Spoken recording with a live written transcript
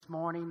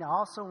morning. I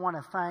also want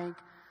to thank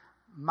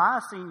my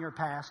senior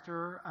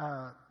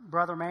pastor,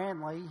 Brother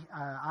Manley.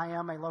 I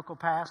am a local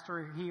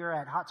pastor here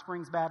at Hot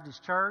Springs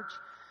Baptist Church,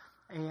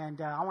 and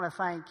I want to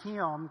thank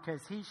him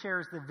because he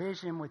shares the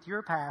vision with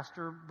your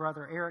pastor,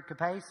 Brother Eric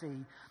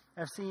Capacey,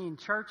 of seeing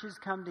churches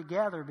come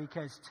together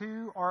because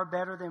two are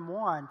better than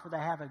one, for they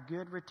have a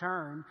good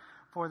return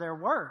for their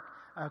work,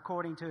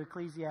 according to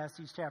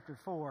Ecclesiastes chapter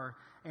 4.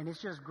 And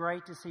it's just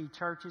great to see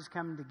churches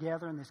coming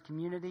together in this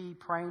community,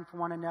 praying for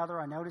one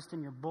another. I noticed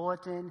in your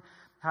bulletin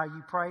how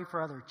you pray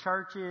for other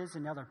churches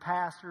and other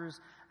pastors,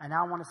 and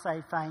I want to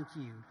say thank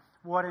you.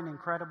 What an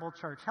incredible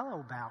church.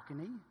 Hello,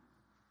 balcony.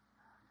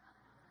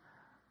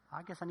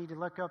 I guess I need to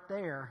look up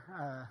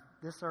there,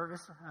 this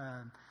service.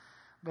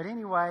 But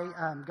anyway,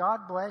 God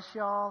bless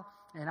y'all,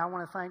 and I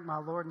want to thank my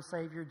Lord and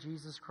Savior,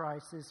 Jesus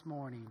Christ, this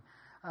morning.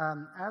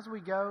 As we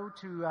go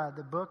to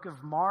the book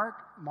of Mark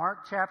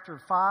chapter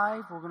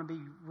 5, we're going to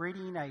be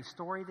reading a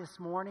story this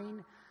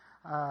morning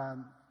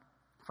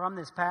from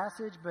this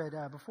passage.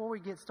 But before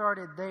we get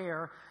started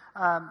there,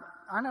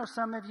 I know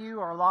some of you,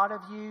 or a lot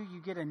of you,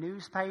 you get a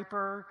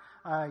newspaper.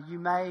 You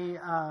may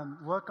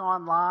look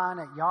online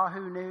at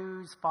Yahoo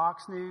News,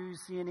 Fox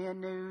News, CNN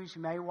News.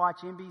 You may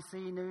watch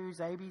NBC News,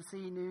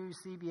 ABC News,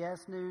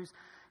 CBS News.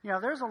 You know,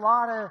 there's a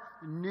lot of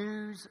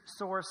news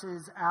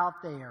sources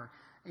out there.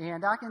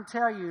 And I can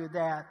tell you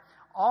that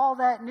all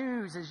that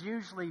news is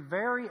usually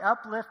very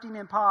uplifting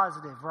and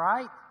positive,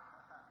 right?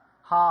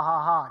 Ha,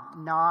 ha, ha.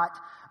 Not.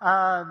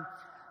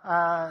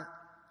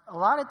 A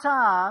lot of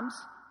times,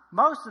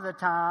 most of the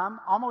time,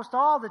 almost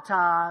all the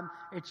time,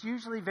 it's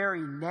usually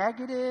very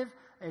negative.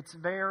 It's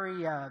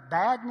very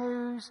bad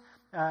news.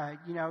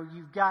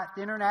 You've got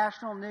the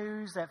international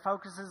news that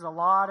focuses a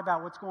lot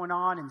about what's going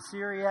on in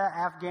Syria,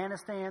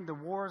 Afghanistan, the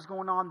wars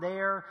going on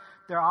there.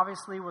 There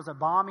obviously was a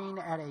bombing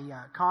at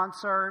a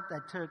concert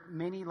that took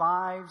many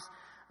lives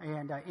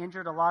and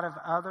injured a lot of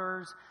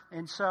others.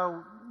 And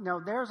so,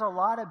 there's a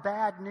lot of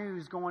bad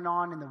news going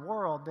on in the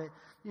world. But,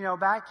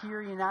 back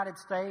here in the United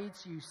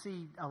States, you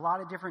see a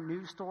lot of different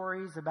news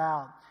stories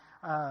about,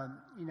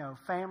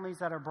 families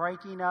that are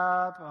breaking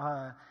up,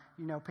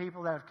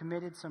 people that have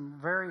committed some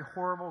very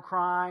horrible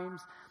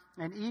crimes.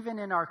 And even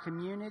in our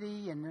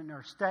community and in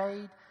our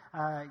state,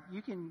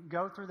 you can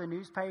go through the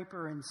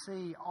newspaper and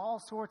see all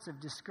sorts of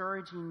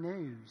discouraging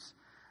news.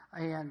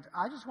 And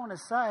I just want to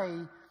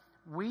say,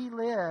 we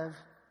live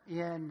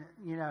in,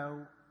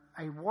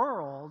 a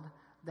world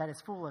that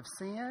is full of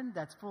sin,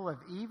 that's full of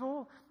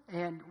evil,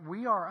 and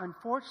we are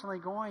unfortunately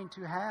going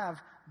to have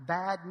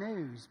bad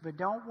news. But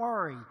don't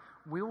worry,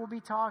 we will be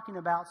talking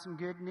about some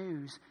good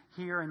news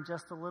here in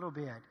just a little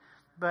bit.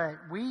 But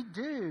we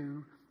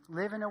do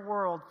live in a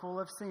world full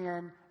of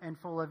sin and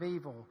full of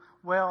evil.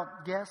 Well,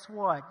 guess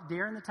what?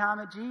 During the time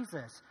of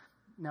Jesus,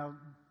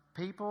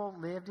 people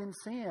lived in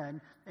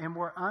sin and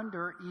were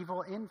under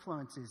evil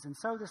influences. And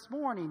so this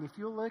morning, if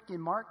you'll look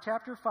in Mark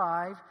chapter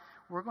 5,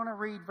 we're going to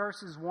read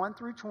verses 1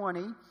 through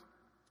 20.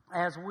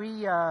 As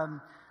we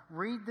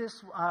read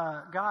this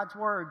God's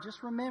Word,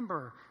 just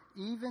remember,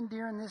 even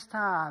during this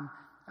time,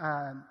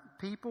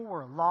 people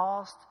were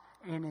lost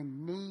and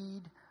in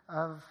need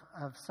of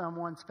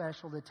someone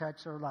special to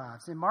touch their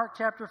lives. In Mark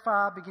chapter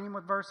 5, beginning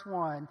with verse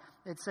 1,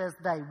 it says,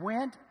 they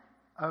went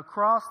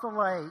across the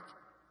lake.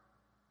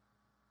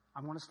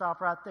 I'm going to stop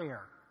right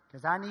there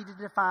because I need to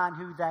define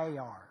who they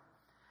are.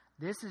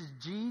 This is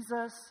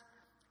Jesus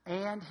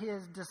and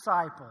his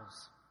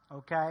disciples,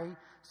 okay?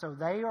 So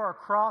they are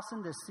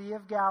crossing the Sea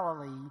of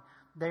Galilee.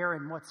 They're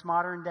in what's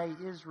modern-day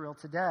Israel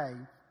today.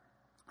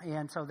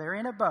 And so they're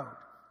in a boat,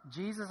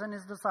 Jesus and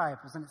his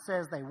disciples. And it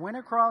says they went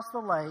across the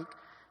lake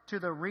to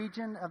the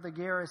region of the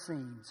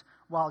Gerasenes.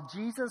 While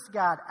Jesus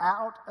got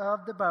out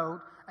of the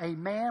boat, a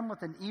man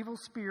with an evil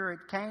spirit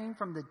came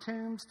from the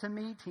tombs to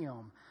meet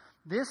him.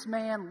 This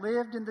man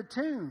lived in the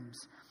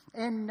tombs,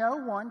 and no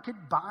one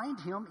could bind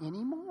him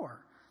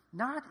anymore,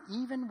 not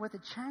even with a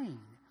chain.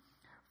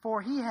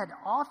 For he had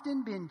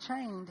often been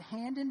chained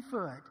hand and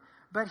foot,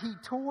 but he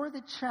tore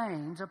the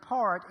chains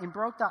apart and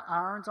broke the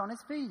irons on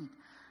his feet.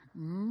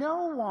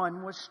 No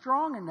one was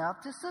strong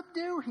enough to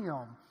subdue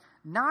him.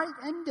 Night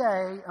and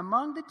day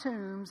among the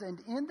tombs and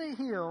in the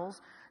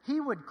hills, he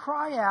would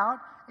cry out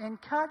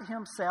and cut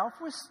himself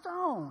with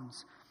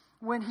stones.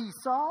 When he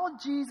saw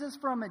Jesus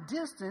from a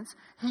distance,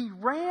 he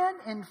ran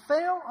and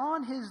fell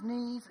on his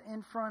knees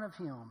in front of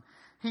him.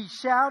 He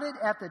shouted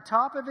at the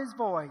top of his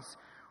voice,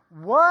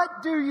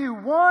 "What do you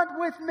want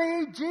with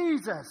me,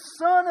 Jesus,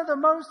 Son of the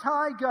Most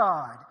High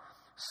God?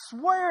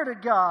 Swear to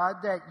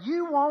God that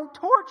you won't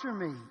torture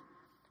me."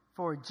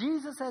 For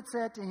Jesus had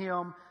said to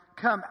him,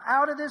 "Come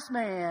out of this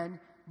man,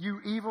 you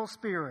evil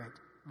spirit."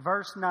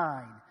 Verse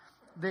 9.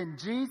 Then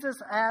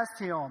Jesus asked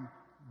him,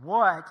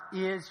 "What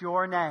is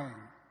your name?"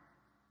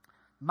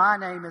 "My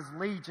name is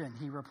Legion,"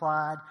 he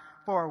replied,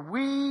 "for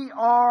we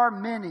are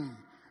many."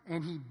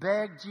 And he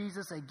begged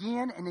Jesus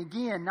again and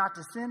again not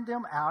to send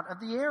them out of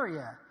the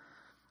area.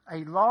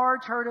 A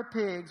large herd of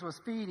pigs was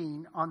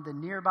feeding on the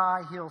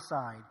nearby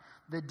hillside.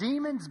 The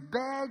demons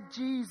begged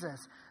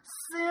Jesus,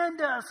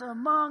 "Send us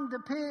among the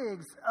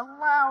pigs.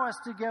 Allow us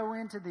to go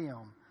into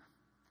them."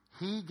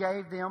 He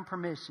gave them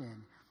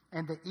permission,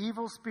 and the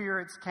evil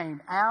spirits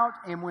came out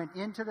and went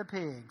into the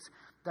pigs.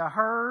 The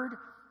herd,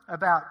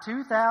 about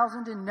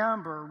 2,000 in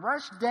number,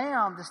 rushed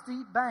down the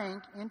steep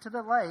bank into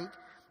the lake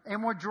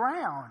and were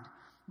drowned.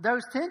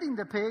 Those tending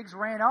the pigs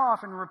ran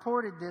off and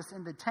reported this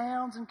in the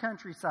towns and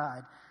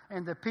countryside,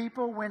 and the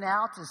people went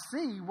out to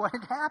see what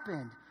had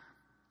happened.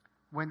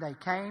 When they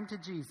came to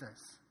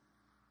Jesus,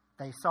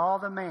 they saw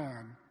the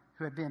man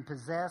who had been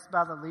possessed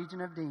by the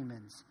legion of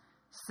demons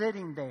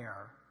sitting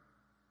there,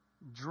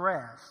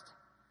 dressed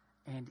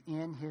and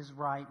in his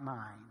right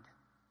mind.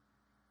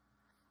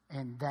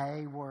 And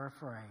they were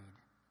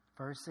afraid.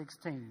 Verse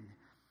 16.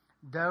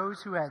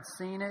 Those who had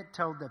seen it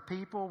told the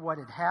people what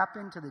had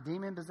happened to the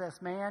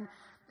demon-possessed man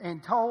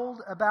and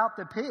told about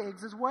the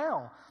pigs as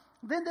well.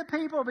 Then the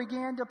people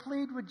began to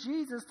plead with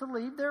Jesus to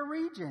leave their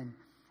region.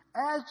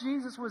 As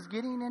Jesus was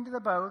getting into the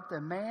boat, the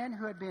man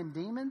who had been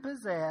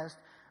demon-possessed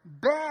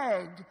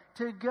begged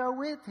to go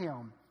with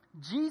him.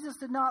 Jesus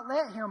did not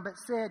let him, but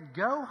said,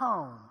 "Go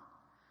home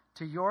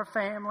to your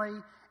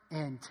family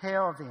and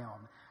tell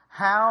them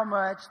how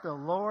much the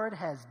Lord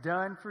has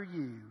done for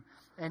you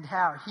and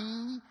how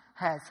he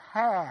has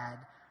had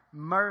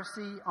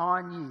mercy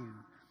on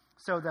you."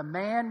 So the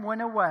man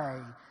went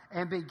away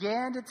and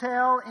began to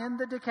tell in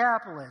the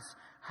Decapolis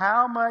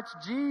how much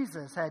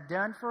Jesus had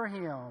done for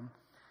him,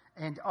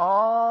 and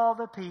all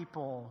the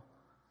people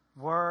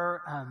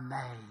were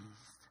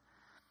amazed.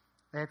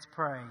 Let's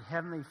pray.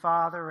 Heavenly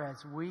Father,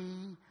 as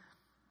we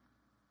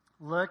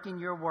look in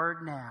your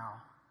word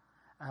now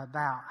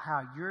about how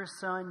your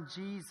son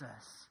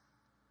Jesus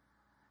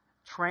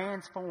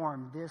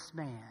transformed this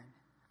man,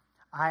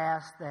 I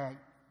ask that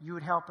you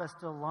would help us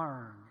to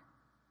learn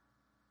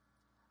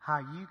how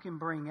you can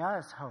bring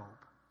us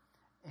hope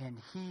and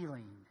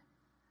healing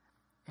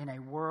in a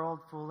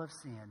world full of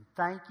sin.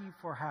 Thank you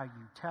for how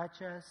you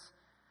touch us,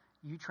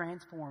 you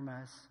transform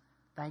us.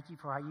 Thank you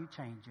for how you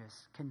change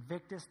us.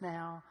 Convict us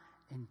now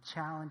and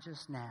challenge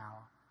us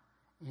now.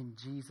 In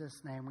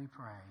Jesus' name we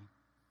pray.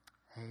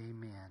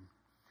 Amen.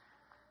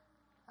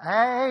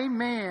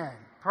 Amen.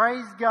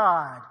 Praise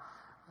God.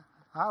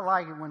 I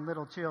like it when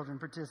little children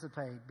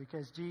participate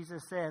because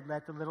Jesus said,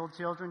 "Let the little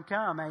children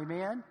come."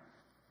 Amen.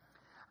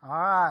 All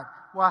right.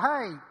 Well,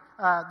 hey,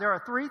 there are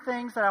three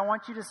things that I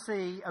want you to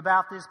see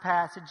about this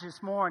passage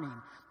this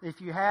morning.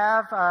 If you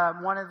have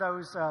one of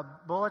those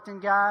bulletin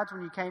guides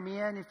when you came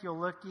in, if you'll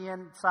look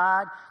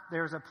inside,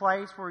 there's a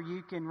place where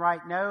you can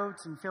write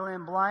notes and fill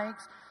in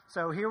blanks.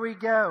 So here we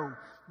go.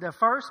 The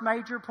first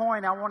major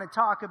point I want to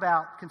talk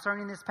about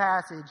concerning this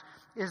passage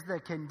is the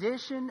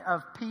condition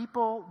of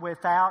people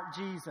without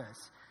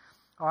Jesus.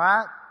 All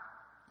right?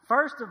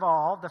 First of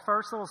all, the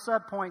first little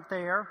subpoint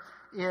there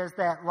is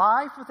that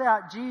life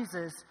without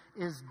Jesus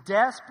is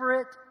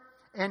desperate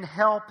and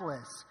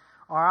helpless.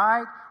 All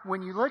right?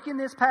 When you look in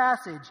this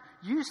passage,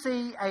 you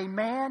see a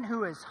man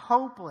who is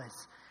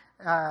hopeless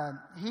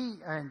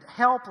and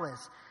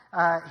helpless.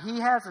 He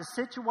has a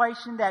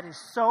situation that is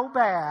so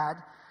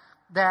bad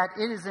that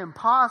it is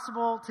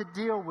impossible to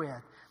deal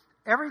with.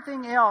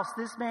 Everything else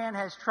this man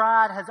has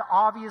tried has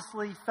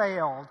obviously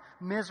failed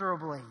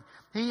miserably.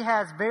 He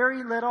has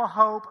very little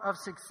hope of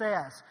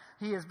success.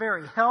 He is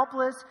very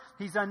helpless.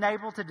 He's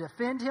unable to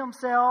defend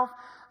himself.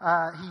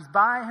 He's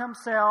by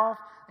himself,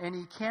 and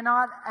he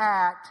cannot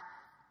act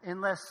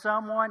unless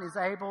someone is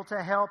able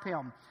to help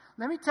him.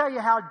 Let me tell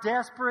you how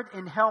desperate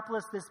and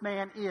helpless this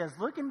man is.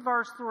 Look in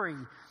verse 3.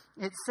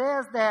 It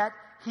says that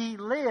he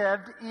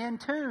lived in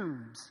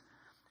tombs.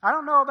 I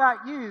don't know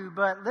about you,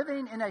 but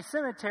living in a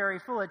cemetery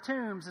full of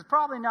tombs is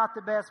probably not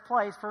the best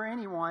place for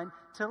anyone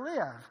to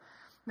live.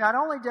 Not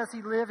only does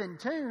he live in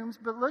tombs,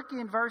 but look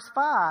in verse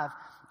 5.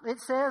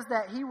 It says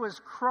that he was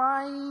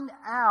crying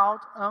out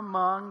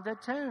among the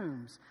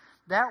tombs.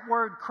 That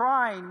word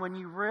crying, when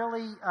you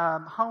really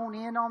hone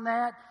in on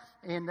that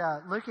and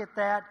look at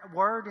that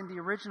word in the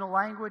original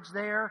language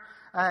there,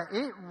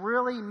 it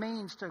really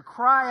means to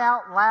cry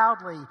out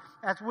loudly,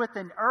 as with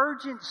an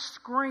urgent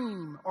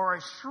scream or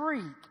a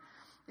shriek.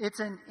 It's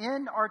an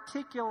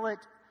inarticulate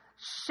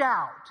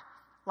shout,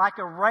 like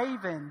a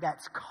raven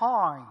that's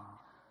cawing.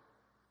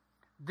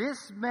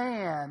 This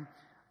man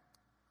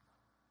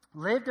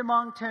lived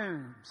among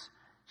tombs,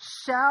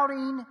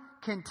 shouting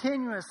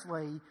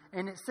continuously,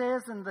 and it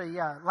says in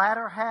the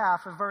latter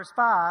half of verse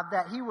 5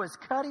 that he was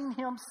cutting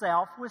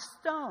himself with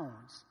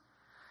stones.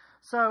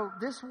 So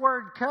this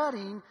word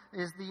cutting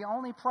is the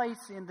only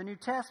place in the New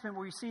Testament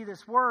where you see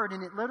this word,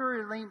 and it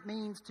literally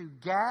means to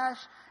gash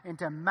and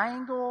to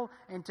mangle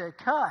and to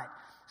cut.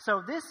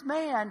 So this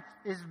man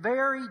is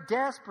very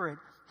desperate.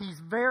 He's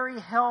very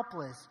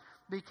helpless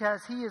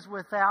because he is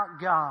without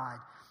God.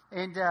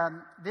 And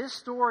this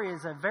story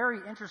is a very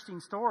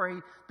interesting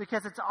story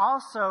because it's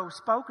also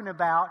spoken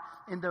about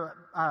in the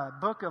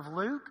book of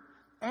Luke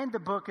and the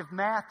book of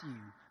Matthew.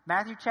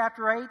 Matthew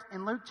chapter 8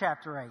 and Luke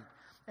chapter 8.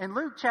 And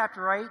Luke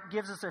chapter 8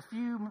 gives us a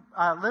few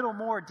little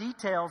more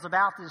details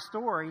about this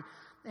story.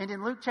 And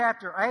in Luke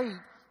chapter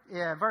 8,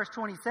 verse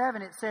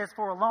 27, it says,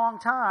 for a long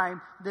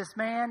time, this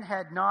man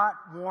had not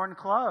worn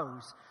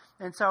clothes.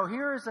 And so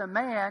here is a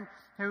man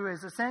who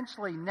is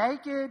essentially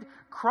naked,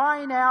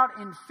 crying out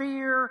in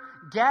fear,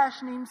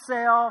 gashing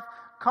himself,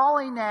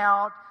 calling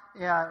out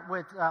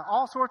with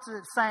all sorts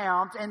of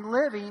sounds, and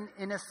living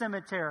in a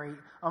cemetery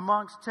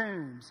amongst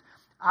tombs.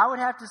 I would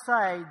have to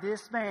say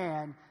this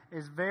man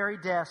is very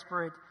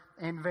desperate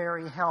and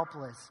very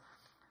helpless.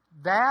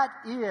 That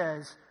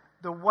is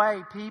the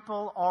way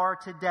people are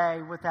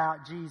today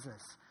without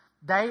Jesus.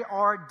 They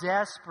are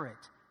desperate.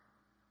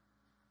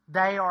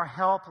 They are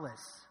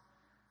helpless.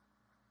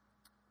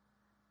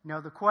 You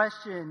know, the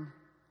question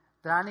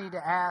that I need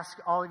to ask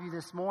all of you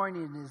this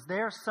morning is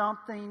there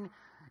something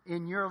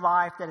in your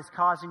life that is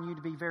causing you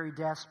to be very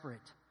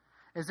desperate?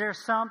 Is there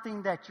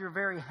something that you're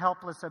very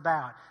helpless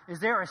about? Is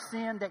there a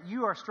sin that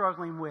you are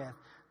struggling with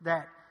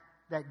that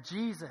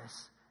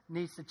Jesus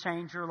needs to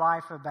change your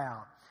life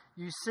about?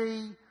 You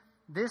see,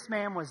 this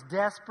man was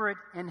desperate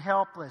and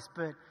helpless,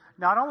 but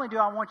not only do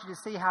I want you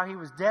to see how he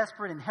was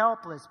desperate and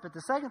helpless, but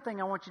the second thing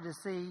I want you to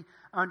see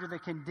under the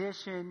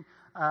condition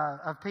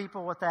of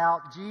people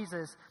without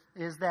Jesus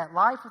is that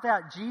life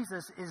without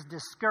Jesus is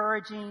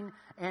discouraging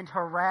and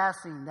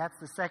harassing. That's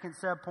the second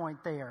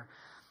subpoint there.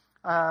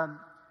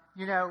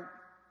 You know,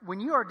 when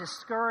you are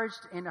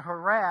discouraged and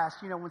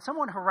harassed, you know, when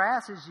someone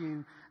harasses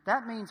you,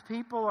 that means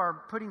people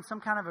are putting some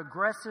kind of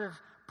aggressive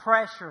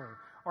pressure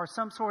or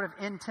some sort of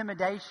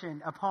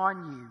intimidation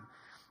upon you.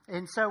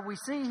 And so we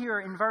see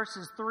here in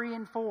verses 3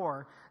 and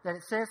 4 that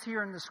it says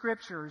here in the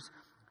scriptures,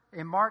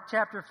 in Mark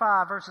chapter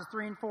 5, verses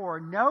 3 and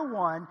 4, no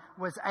one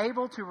was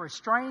able to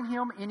restrain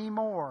him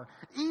anymore,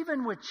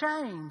 even with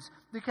chains,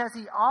 because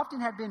he often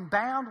had been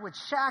bound with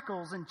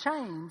shackles and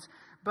chains,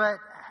 but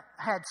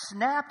had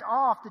snapped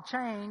off the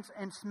chains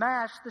and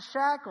smashed the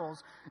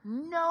shackles.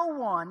 No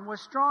one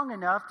was strong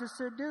enough to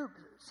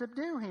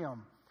subdue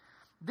him.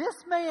 This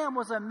man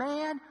was a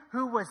man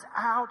who was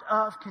out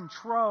of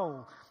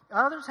control.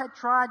 Others had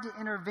tried to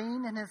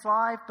intervene in his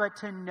life, but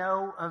to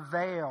no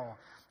avail.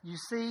 You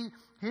see,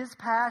 his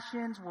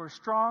passions were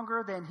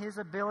stronger than his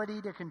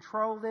ability to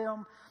control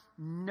them.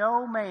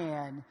 No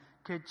man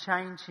could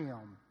change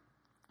him.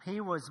 He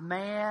was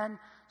man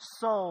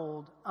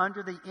sold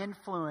under the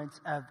influence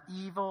of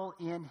evil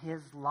in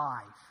his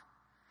life.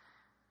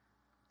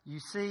 You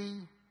see,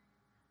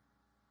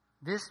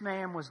 this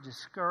man was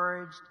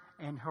discouraged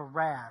and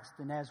harassed.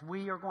 And as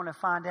we are going to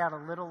find out a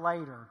little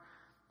later,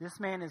 this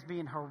man is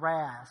being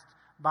harassed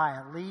by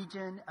a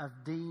legion of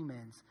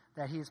demons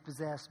that he is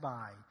possessed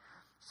by.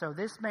 So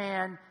this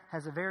man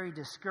has a very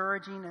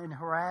discouraging and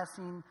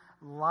harassing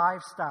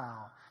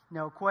lifestyle.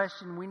 No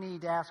question we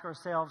need to ask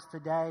ourselves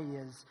today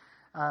is,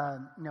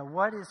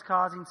 what is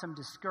causing some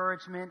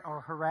discouragement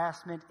or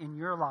harassment in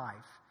your life?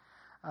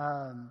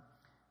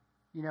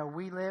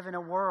 We live in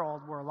a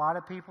world where a lot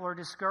of people are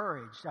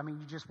discouraged. I mean,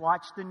 you just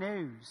watch the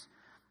news.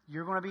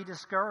 You're going to be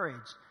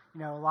discouraged.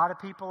 A lot of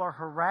people are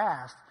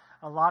harassed.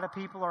 A lot of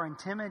people are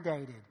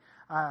intimidated.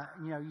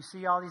 You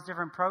see all these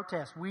different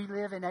protests. We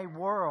live in a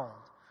world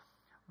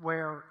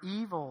where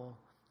evil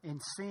and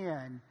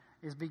sin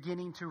is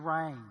beginning to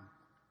reign.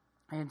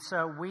 And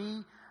so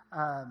we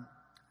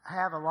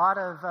have a lot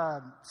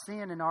of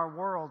sin in our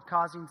world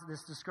causing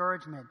this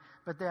discouragement.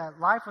 But that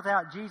life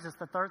without Jesus,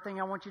 the third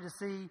thing I want you to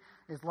see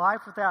is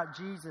life without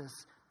Jesus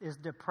is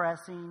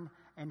depressing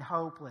and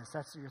hopeless.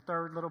 That's your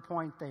third little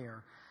point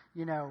there.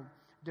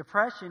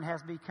 Depression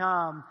has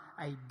become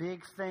a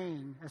big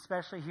thing,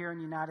 especially here in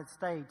the United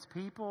States.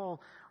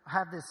 People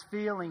have this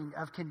feeling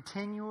of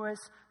continuous,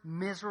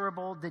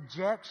 miserable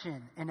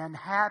dejection and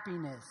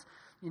unhappiness.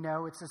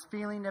 It's this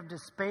feeling of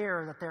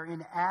despair that they're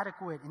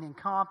inadequate and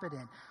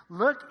incompetent.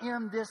 Look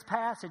in this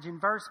passage in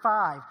verse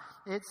 5.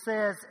 It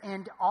says,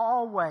 and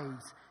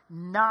always,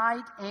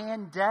 night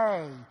and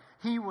day,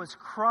 he was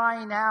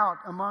crying out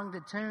among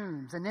the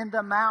tombs and in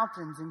the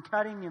mountains and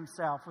cutting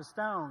himself with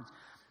stones.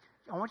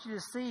 I want you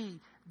to see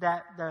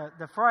that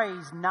the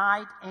phrase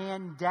night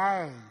and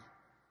day.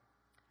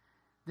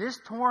 This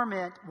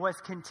torment was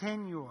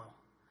continual.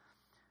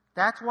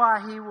 That's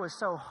why he was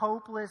so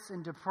hopeless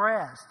and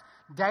depressed.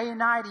 Day and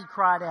night he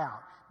cried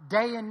out.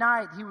 Day and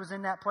night he was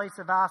in that place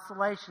of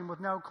isolation with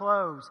no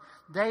clothes.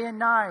 Day and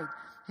night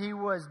he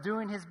was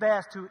doing his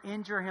best to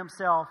injure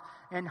himself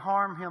and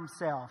harm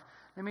himself.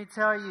 Let me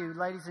tell you,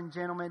 ladies and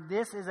gentlemen,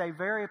 this is a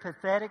very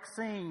pathetic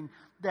scene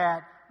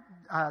that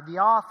the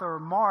author,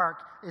 Mark,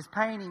 is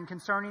painting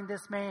concerning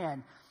this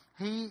man.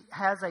 He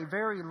has a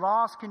very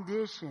lost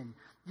condition,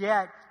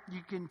 yet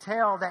you can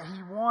tell that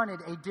he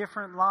wanted a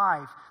different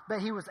life, but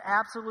he was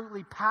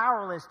absolutely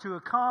powerless to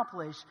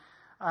accomplish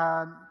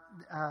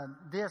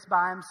this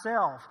by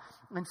himself.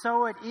 And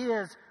so it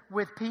is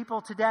with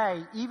people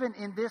today, even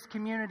in this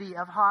community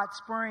of Hot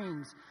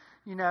Springs.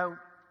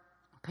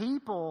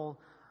 People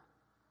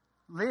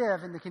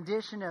live in the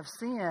condition of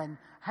sin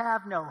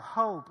have no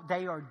hope.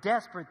 They are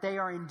desperate. They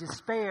are in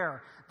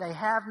despair. They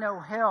have no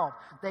help.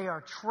 They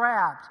are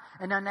trapped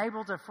and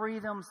unable to free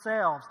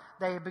themselves.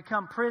 They have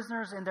become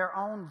prisoners in their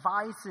own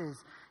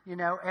vices. You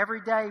know,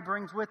 every day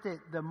brings with it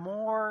the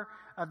more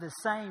of the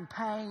same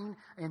pain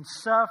and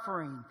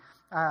suffering.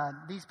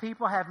 These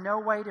people have no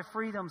way to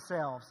free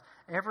themselves.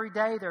 Every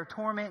day their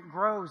torment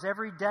grows.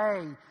 Every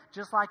day,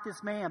 just like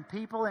this man,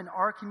 people in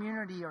our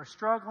community are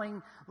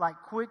struggling like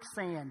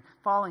quicksand,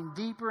 falling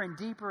deeper and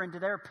deeper into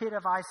their pit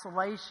of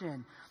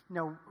isolation, you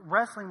know,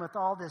 wrestling with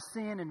all this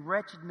sin and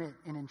wretchedness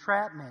and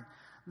entrapment.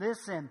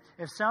 Listen,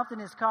 if something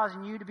is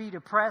causing you to be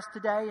depressed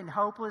today and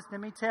hopeless,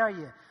 let me tell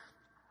you,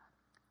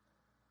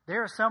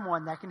 there is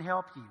someone that can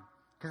help you.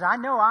 Because I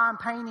know I'm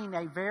painting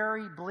a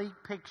very bleak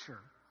picture.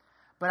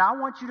 But I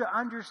want you to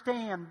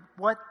understand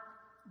what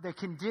the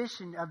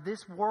condition of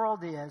this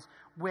world is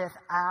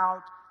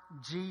without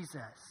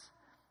Jesus.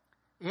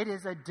 It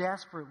is a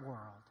desperate world.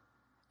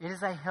 It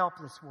is a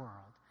helpless world.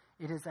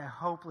 It is a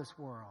hopeless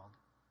world.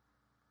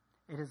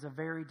 It is a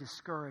very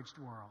discouraged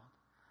world.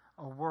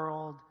 A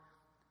world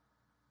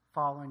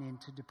falling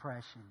into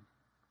depression.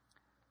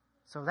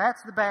 So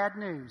that's the bad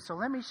news. So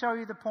let me show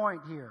you the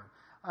point here.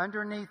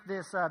 Underneath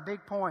this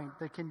big point,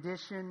 the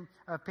condition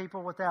of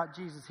people without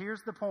Jesus.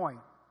 Here's the point.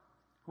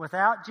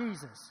 Without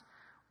Jesus,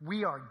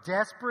 we are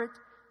desperate,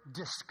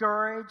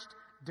 discouraged,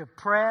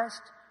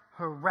 depressed,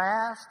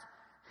 harassed,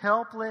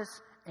 helpless,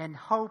 and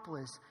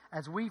hopeless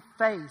as we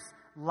face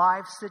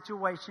life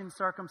situations,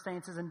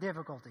 circumstances, and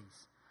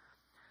difficulties.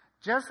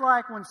 Just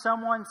like when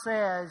someone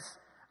says,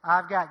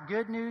 I've got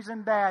good news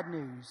and bad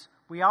news,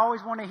 we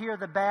always want to hear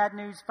the bad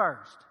news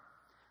first.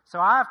 So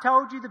I've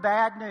told you the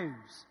bad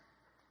news.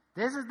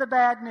 This is the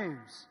bad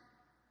news.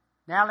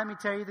 Now let me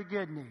tell you the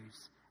good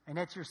news. And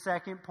that's your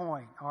second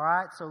point, all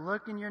right? So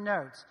look in your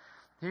notes.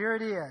 Here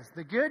it is.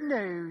 The good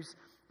news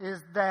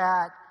is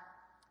that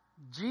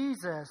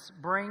Jesus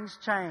brings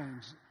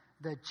change.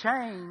 The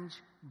change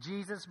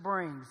Jesus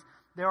brings.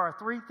 There are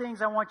three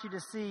things I want you to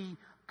see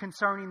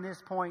concerning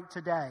this point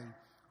today,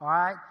 all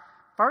right?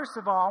 First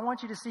of all, I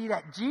want you to see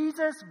that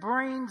Jesus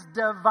brings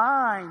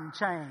divine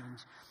change.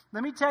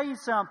 Let me tell you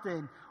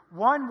something.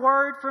 One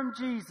word from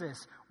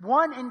Jesus,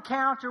 one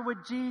encounter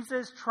with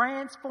Jesus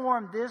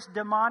transformed this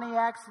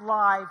demoniac's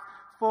life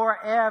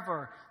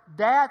forever.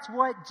 That's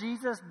what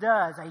Jesus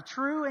does. A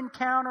true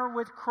encounter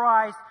with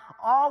Christ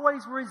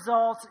always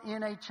results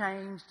in a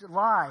changed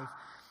life.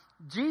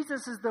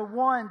 Jesus is the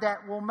one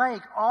that will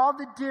make all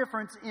the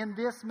difference in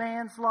this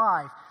man's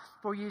life.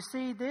 For you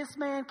see, this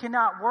man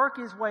cannot work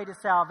his way to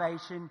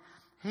salvation.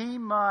 He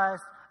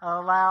must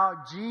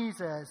allow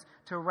Jesus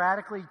to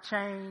radically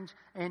change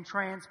and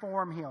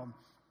transform him.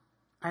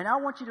 And I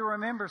want you to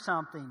remember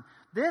something.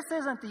 This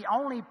isn't the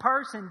only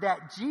person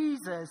that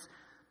Jesus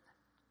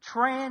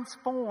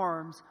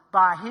transforms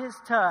by his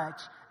touch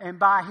and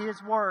by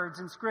his words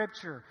in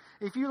Scripture.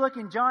 If you look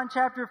in John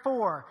chapter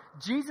 4,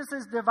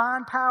 Jesus'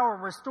 divine power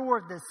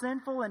restored the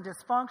sinful and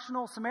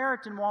dysfunctional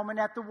Samaritan woman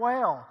at the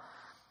well.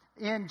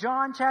 In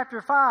John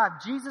chapter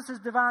 5, Jesus'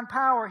 divine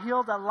power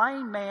healed a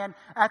lame man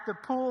at the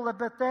pool of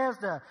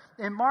Bethesda.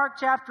 In Mark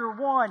chapter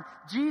 1,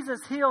 Jesus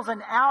heals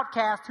an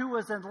outcast who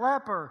was a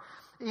leper.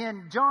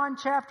 In John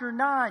chapter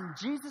 9,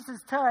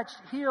 Jesus' touch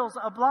heals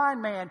a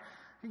blind man.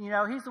 You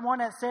know, he's the one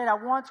that said, I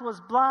once was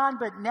blind,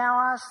 but now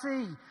I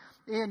see.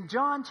 In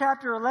John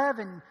chapter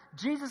 11,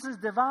 Jesus'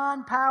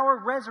 divine power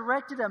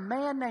resurrected a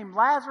man named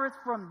Lazarus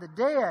from the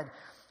dead.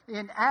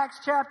 In Acts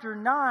chapter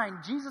 9,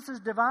 Jesus'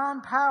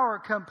 divine power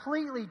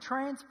completely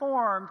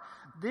transformed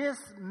this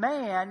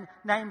man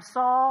named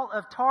Saul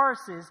of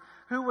Tarsus,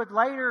 who would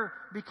later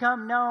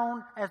become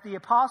known as the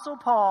Apostle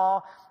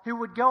Paul, who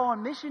would go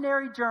on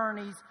missionary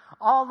journeys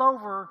all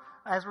over,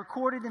 as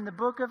recorded in the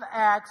book of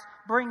Acts,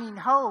 bringing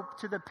hope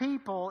to the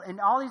people in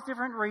all these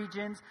different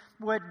regions,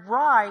 would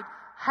write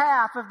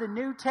half of the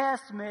New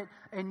Testament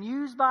and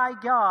used by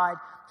God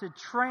to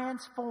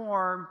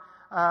transform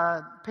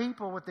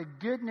people with the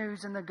good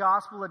news in the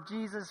gospel of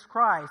Jesus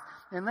Christ.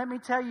 And let me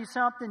tell you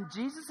something,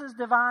 Jesus'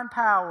 divine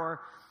power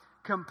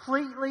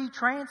completely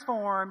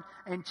transformed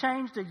and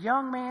changed a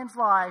young man's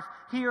life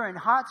here in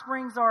Hot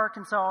Springs,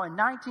 Arkansas in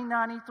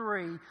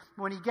 1993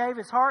 when he gave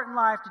his heart and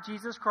life to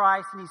Jesus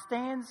Christ, and he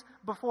stands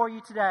before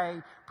you today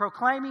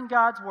proclaiming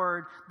God's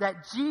word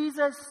that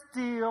Jesus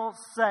still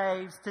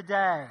saves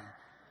today.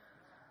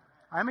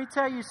 Let me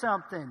tell you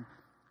something.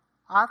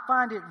 I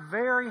find it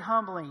very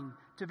humbling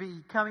to be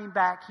coming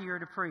back here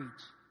to preach,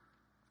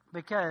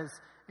 because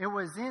it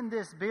was in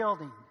this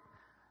building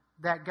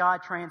that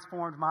God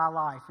transformed my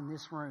life, in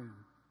this room.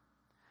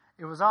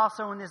 It was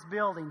also in this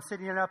building,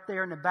 sitting up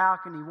there in the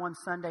balcony one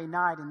Sunday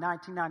night in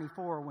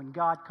 1994 when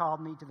God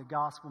called me to the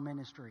gospel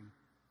ministry.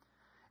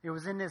 It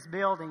was in this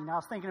building, I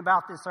was thinking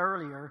about this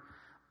earlier,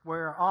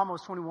 where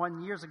almost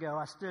 21 years ago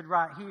I stood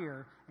right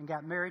here and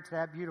got married to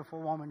that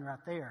beautiful woman right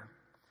there.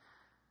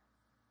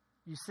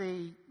 You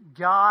see,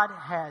 God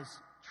has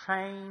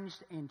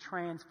changed and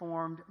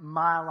transformed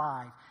my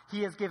life.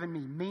 He has given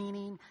me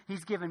meaning.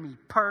 He's given me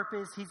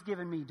purpose. He's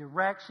given me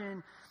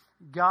direction.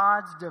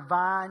 God's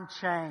divine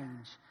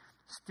change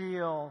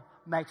still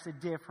makes a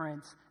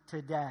difference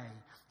today.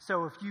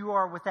 So if you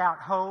are without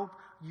hope,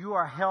 you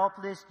are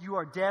helpless, you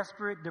are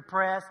desperate,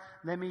 depressed,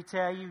 let me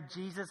tell you,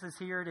 Jesus is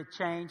here to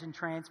change and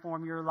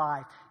transform your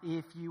life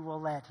if you will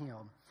let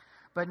Him.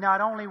 But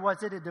not only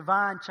was it a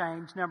divine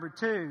change, number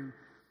two,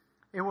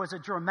 it was a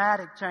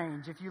dramatic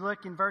change. If you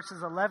look in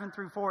verses 11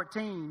 through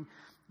 14,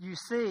 you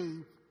see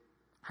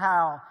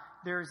how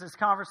there's this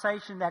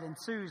conversation that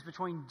ensues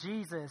between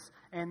Jesus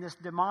and this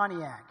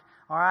demoniac.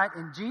 All right?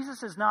 And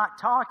Jesus is not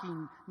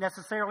talking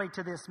necessarily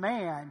to this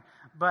man,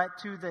 but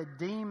to the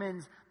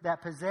demons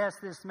that possess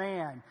this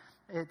man.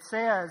 It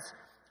says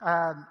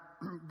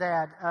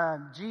that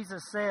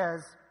Jesus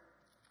says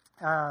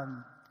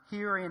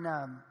here in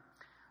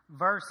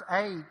verse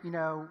 8,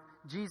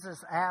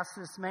 Jesus asks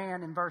this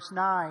man in verse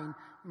 9,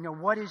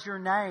 what is your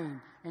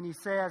name? And he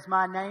says,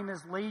 my name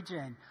is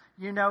Legion.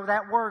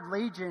 That word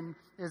legion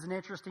is an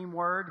interesting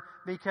word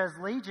because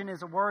legion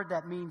is a word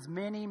that means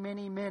many,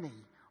 many, many,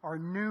 or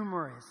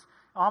numerous,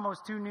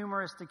 almost too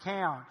numerous to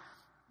count.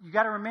 You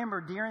got to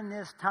remember, during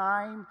this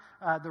time,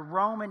 the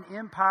Roman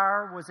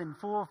Empire was in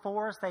full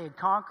force. They had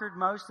conquered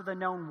most of the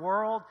known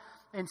world.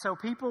 And so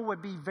people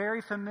would be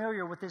very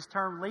familiar with this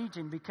term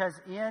legion because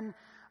in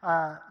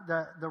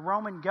the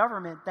Roman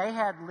government, they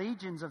had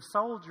legions of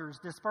soldiers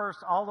dispersed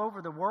all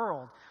over the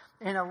world.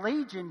 And a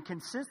legion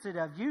consisted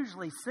of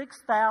usually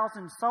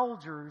 6,000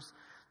 soldiers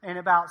and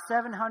about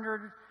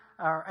 700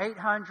 or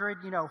 800,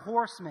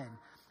 horsemen.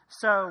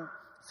 So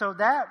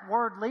that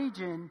word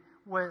legion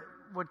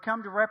would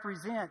come to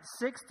represent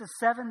 6,000 to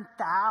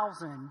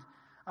 7,000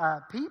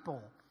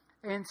 people.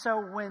 And so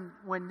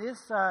when this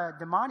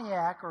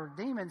demoniac or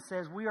demon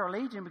says we are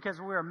legion because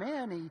we are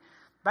many,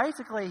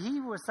 basically he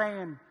was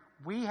saying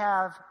we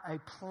have a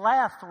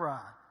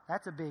plethora.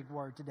 That's a big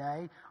word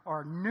today.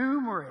 Or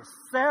numerous,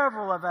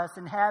 several of us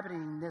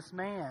inhabiting this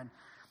man.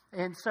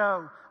 And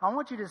so I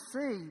want you to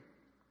see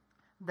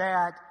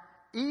that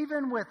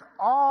even with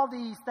all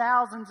these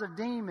thousands of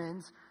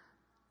demons,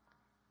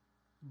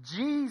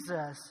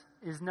 Jesus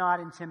is not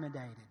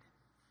intimidated.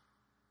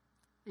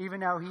 Even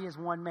though He is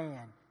one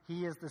man.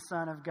 He is the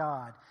Son of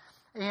God.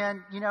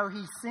 And,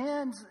 He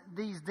sends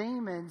these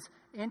demons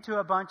into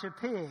a bunch of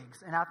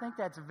pigs. And I think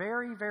that's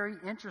very, very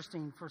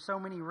interesting for so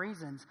many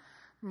reasons.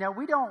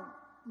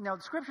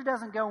 Scripture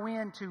doesn't go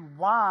into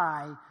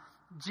why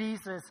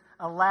Jesus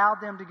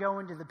allowed them to go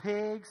into the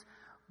pigs.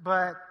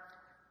 But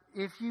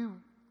if you,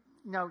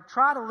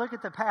 try to look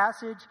at the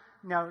passage,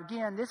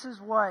 again, this is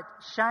what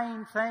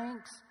Shane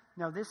thinks.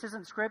 This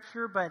isn't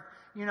Scripture, but,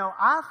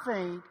 I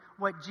think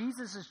what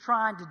Jesus is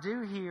trying to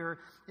do here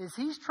is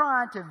He's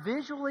trying to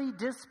visually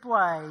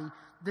display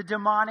the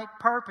demonic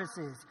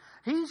purposes.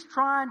 He's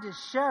trying to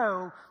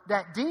show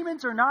that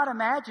demons are not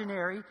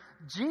imaginary.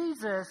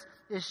 Jesus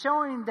is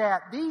showing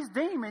that these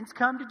demons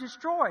come to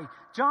destroy.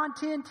 John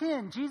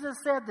 10:10, Jesus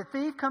said, the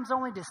thief comes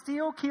only to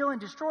steal, kill,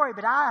 and destroy,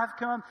 but I have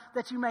come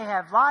that you may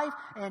have life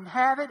and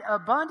have it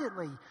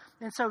abundantly.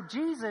 And so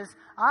Jesus,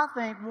 I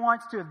think,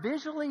 wants to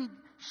visually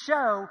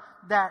show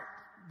that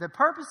the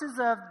purposes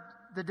of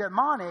the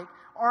demonic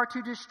are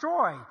to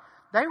destroy.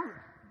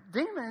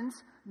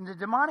 Demons, the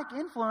demonic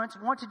influence,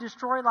 want to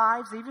destroy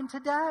lives even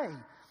today.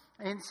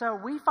 And so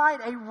we fight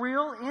a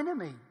real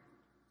enemy.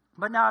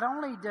 But not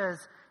only does,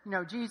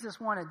 Jesus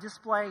want to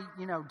display,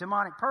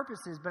 demonic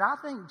purposes, but I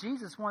think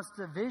Jesus wants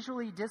to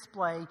visually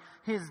display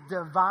His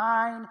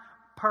divine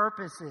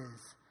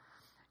purposes.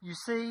 You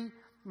see,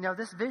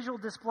 this visual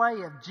display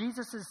of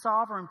Jesus'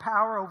 sovereign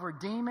power over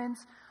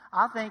demons,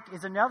 I think,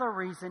 is another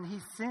reason He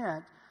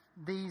sent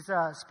these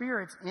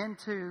spirits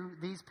into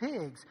these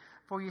pigs.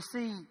 For you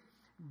see,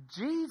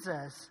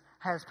 Jesus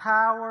has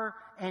power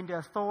and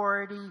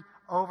authority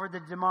over the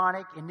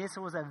demonic, and this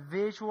was a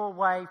visual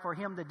way for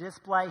Him to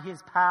display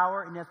His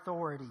power and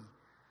authority.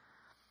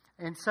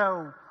 And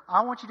so,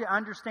 I want you to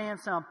understand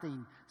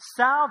something.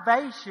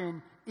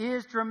 Salvation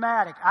is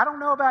dramatic. I don't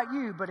know about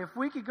you, but if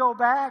we could go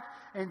back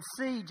and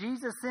see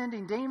Jesus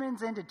sending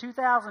demons into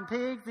 2,000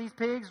 pigs, these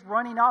pigs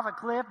running off a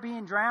cliff,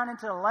 being drowned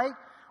into the lake,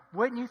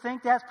 wouldn't you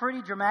think that's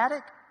pretty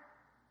dramatic?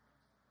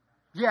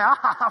 Yeah,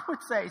 I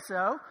would say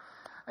so.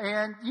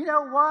 And you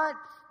know what?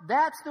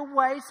 That's the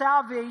way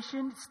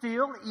salvation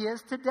still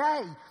is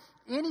today.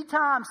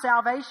 Anytime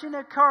salvation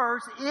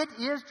occurs, it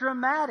is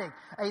dramatic.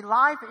 A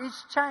life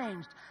is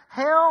changed.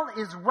 Hell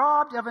is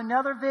robbed of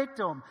another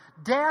victim.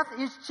 Death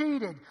is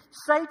cheated.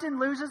 Satan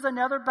loses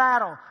another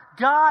battle.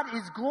 God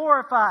is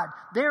glorified.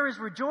 There is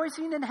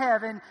rejoicing in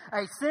heaven.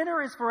 A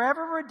sinner is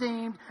forever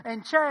redeemed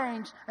and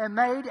changed and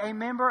made a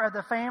member of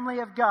the family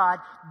of God.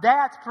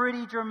 That's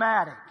pretty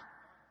dramatic.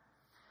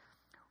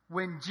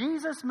 When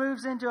Jesus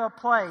moves into a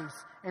place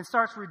and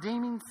starts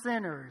redeeming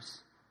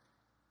sinners,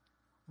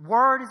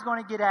 word is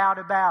going to get out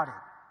about it.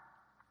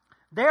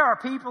 There are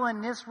people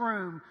in this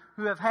room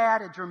who have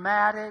had a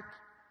dramatic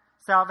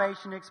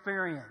salvation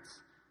experience.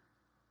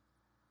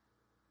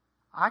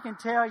 I can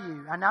tell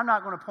you, and I'm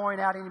not going to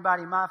point out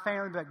anybody in my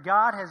family, but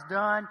God has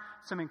done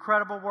some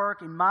incredible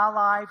work in my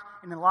life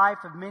and the life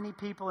of many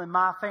people in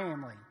my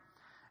family.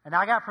 And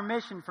I got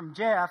permission from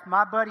Jeff.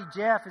 My buddy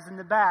Jeff is in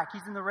the back.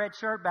 He's in the red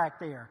shirt back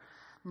there.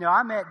 You know,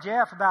 I met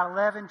Jeff about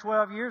 11,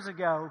 12 years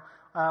ago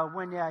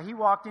when he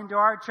walked into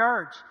our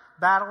church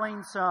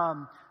battling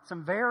some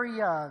very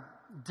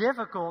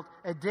difficult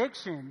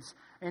addictions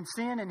and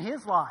sin in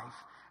his life.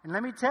 And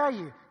let me tell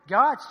you,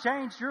 God's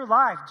changed your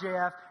life,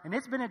 Jeff, and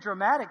it's been a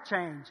dramatic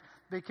change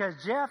because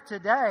Jeff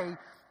today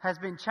has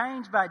been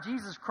changed by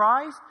Jesus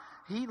Christ.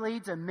 He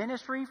leads a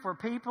ministry for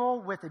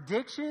people with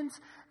addictions,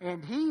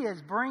 and he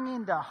is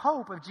bringing the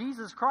hope of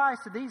Jesus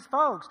Christ to these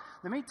folks.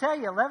 Let me tell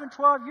you, 11,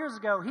 12 years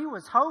ago, he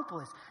was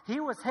hopeless.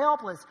 He was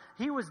helpless.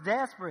 He was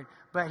desperate,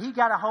 but he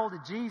got a hold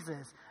of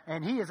Jesus,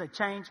 and he is a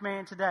changed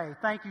man today.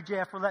 Thank you,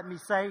 Jeff, for letting me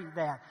say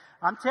that.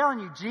 I'm telling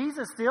you,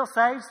 Jesus still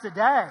saves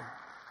today.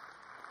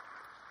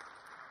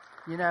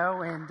 You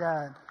know,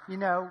 and,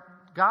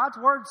 God's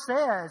word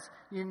says,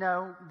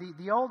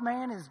 the old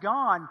man is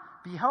gone.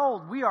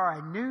 Behold, we are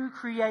a new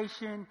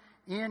creation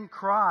in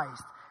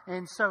Christ.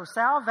 And so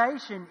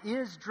salvation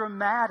is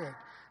dramatic.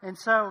 And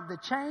so the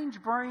change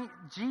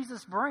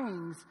Jesus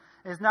brings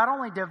is not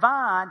only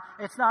divine,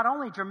 it's not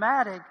only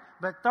dramatic,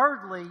 but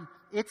thirdly,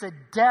 it's a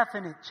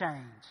definite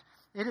change.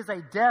 It is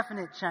a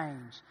definite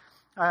change.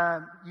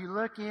 You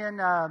look in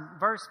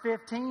verse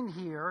 15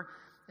 here,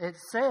 it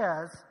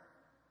says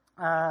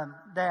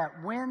that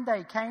when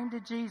they came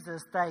to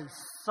Jesus, they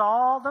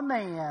saw the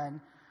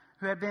man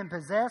who had been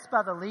possessed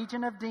by the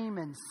legion of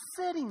demons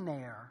sitting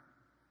there,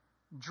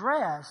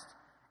 dressed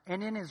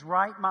and in his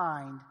right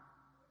mind.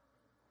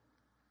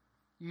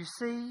 You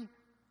see,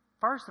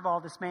 first of all,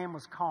 this man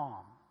was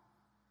calm.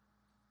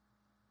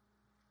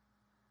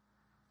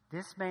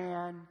 This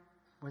man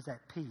was at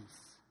peace.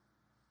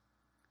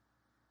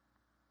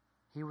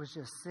 He was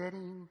just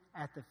sitting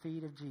at the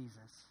feet of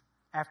Jesus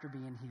after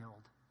being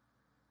healed.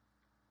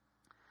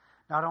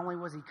 Not only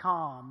was he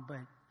calm,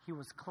 but he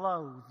was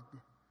clothed.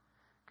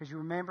 Because you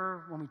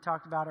remember when we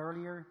talked about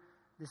earlier,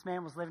 this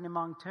man was living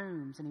among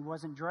tombs and he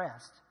wasn't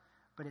dressed.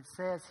 But it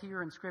says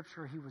here in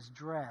Scripture he was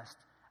dressed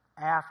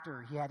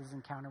after he had his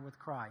encounter with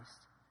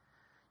Christ.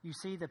 You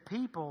see, the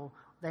people,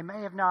 they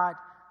may have not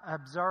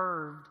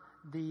observed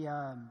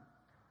the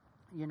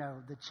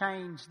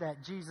change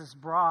that Jesus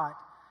brought.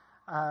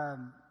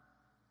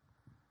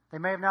 They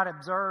may have not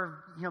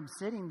observed him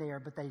sitting there,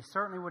 but they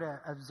certainly would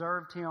have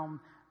observed him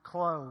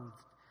clothed.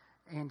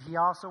 And he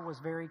also was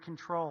very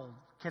controlled,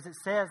 because it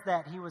says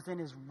that he was in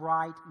his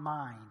right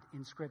mind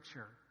in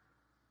Scripture.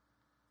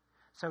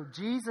 So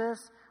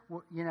Jesus,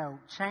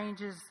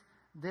 changes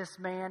this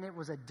man. It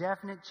was a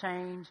definite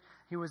change.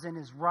 He was in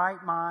his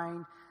right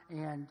mind.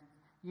 And,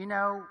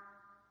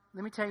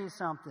 let me tell you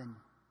something.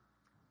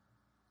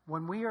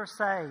 When we are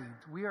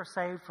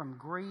saved from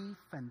grief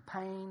and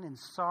pain and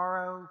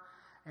sorrow.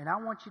 And I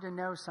want you to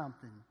know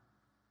something.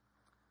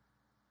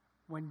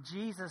 When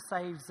Jesus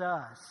saves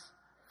us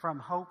from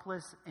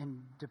hopeless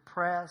and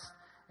depressed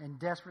and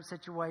desperate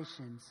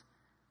situations,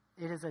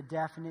 it is a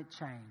definite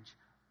change.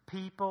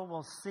 People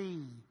will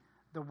see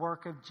the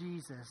work of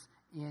Jesus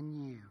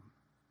in you.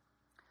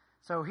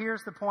 So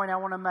here's the point I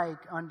want to make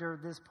under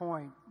this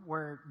point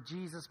where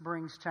Jesus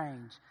brings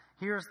change.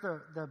 Here's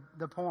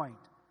the point.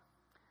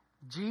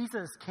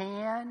 Jesus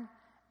can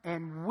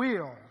and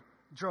will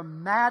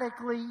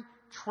dramatically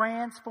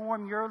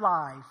transform your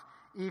life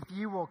if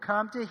you will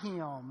come to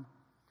Him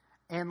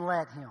and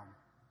let Him.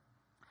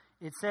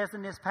 It says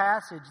in this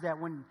passage that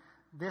when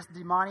this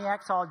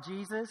demoniac saw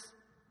Jesus,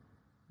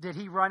 did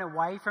he run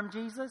away from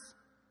Jesus?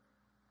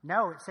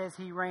 No, it says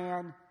he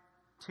ran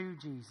to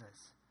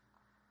Jesus.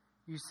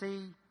 You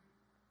see,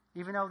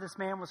 even though this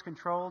man was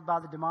controlled by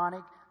the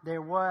demonic,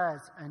 there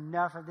was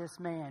enough of this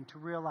man to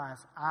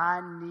realize,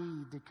 I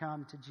need to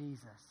come to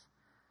Jesus.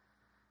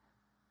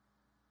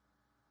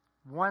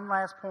 One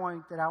last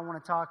point that I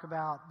want to talk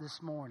about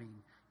this morning.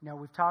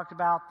 We've talked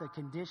about the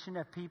condition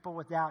of people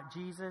without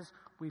Jesus.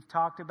 We've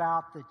talked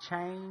about the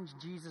change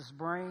Jesus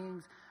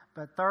brings.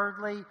 But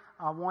thirdly,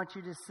 I want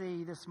you to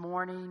see this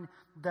morning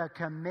the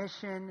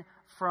commission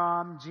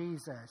from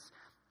Jesus.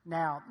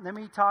 Now, let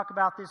me talk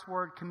about this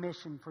word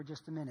commission for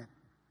just a minute.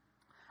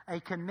 A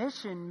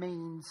commission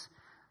means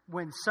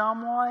when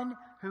someone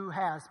who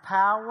has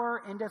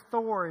power and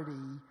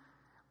authority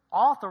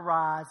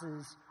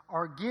authorizes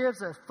or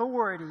gives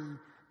authority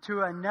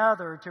to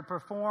another to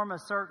perform a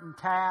certain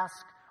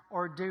task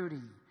or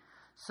duty.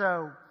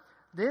 So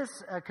this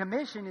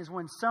commission is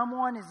when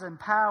someone is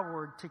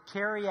empowered to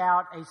carry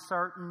out a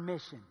certain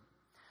mission.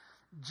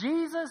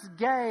 Jesus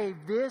gave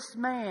this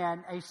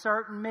man a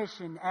certain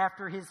mission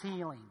after his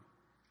healing.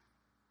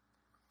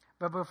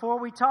 But before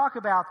we talk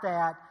about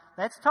that,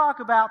 let's talk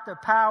about the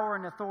power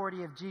and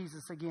authority of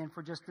Jesus again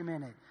for just a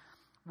minute.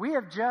 We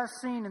have just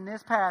seen in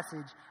this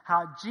passage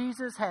how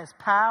Jesus has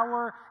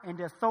power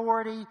and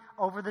authority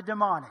over the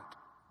demonic.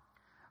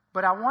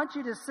 But I want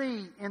you to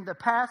see in the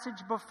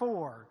passage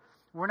before,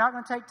 we're not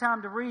going to take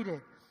time to read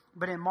it,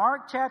 but in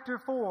Mark chapter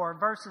 4,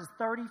 verses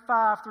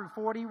 35 through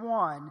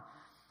 41,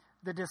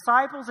 the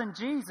disciples and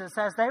Jesus,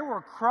 as they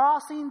were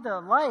crossing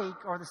the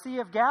lake or the Sea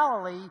of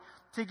Galilee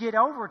to get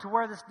over to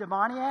where this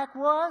demoniac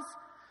was,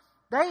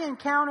 They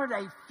encountered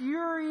a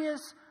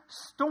furious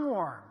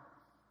storm.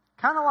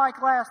 Kind of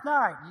like last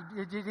night.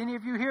 Did any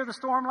of you hear the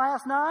storm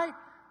last night?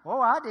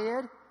 Oh, I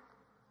did.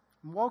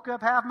 Woke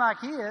up half my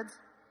kids.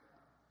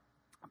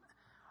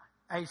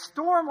 A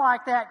storm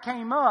like that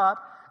came up.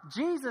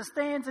 Jesus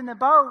stands in the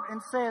boat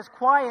and says,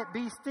 "Quiet,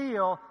 be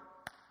still."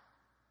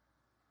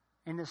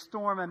 And the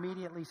storm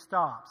immediately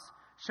stops,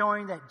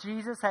 showing that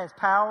Jesus has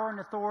power and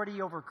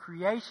authority over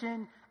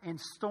creation and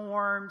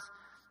storms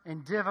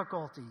and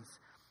difficulties.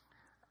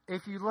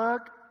 If you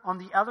look on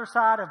the other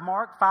side of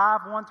Mark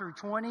 5, 1 through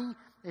 20,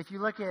 if you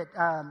look at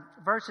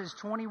verses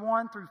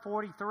 21 through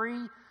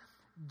 43,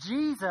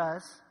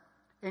 Jesus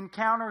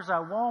encounters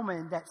a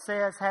woman that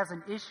says has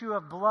an issue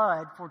of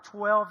blood for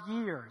 12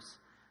 years.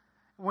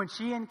 When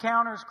she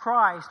encounters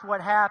Christ,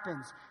 what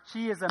happens?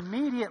 She is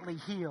immediately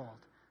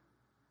healed.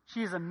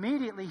 She is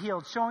immediately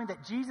healed, showing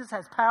that Jesus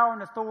has power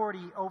and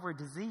authority over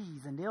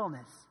disease and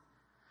illness.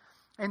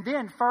 And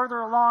then further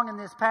along in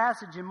this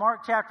passage in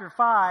Mark chapter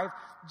 5,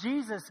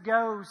 Jesus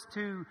goes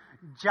to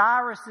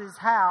Jairus'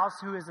 house,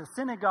 who is a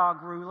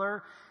synagogue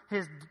ruler.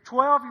 His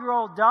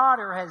 12-year-old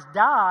daughter has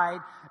died.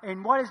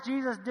 And what does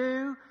Jesus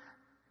do?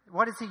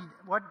 What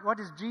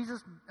does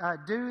Jesus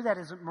do that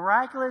is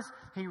miraculous?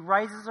 He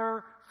raises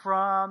her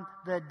from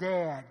the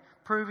dead,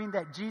 proving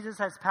that Jesus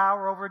has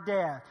power over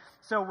death.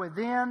 So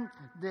within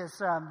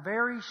this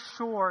very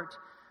short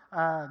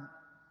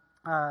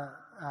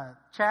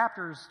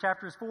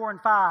chapters 4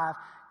 and 5,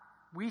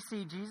 we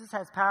see Jesus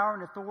has power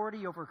and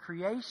authority over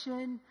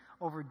creation,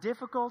 over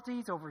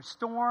difficulties, over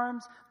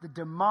storms, the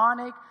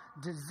demonic,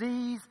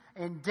 disease,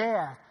 and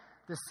death.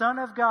 The Son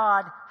of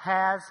God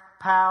has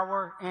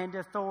power and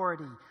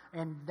authority.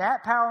 And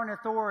that power and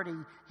authority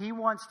He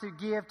wants to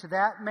give to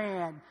that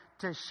man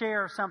to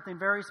share something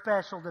very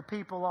special to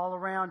people all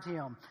around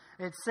him.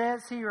 It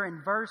says here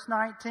in verse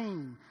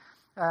 19,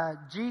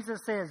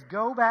 Jesus says,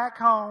 "Go back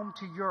home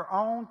to your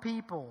own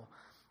people.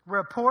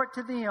 Report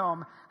to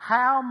them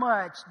how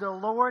much the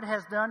Lord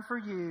has done for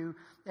you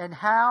and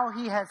how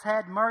He has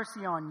had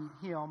mercy on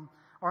him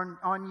or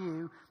on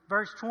you."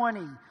 Verse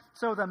 20,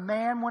 "So the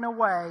man went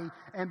away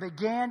and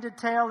began to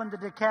tell in the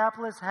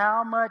Decapolis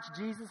how much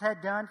Jesus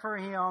had done for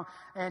him,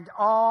 and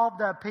all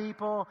the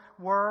people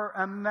were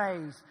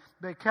amazed."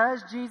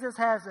 Because Jesus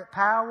has the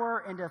power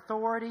and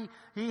authority,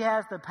 He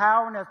has the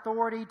power and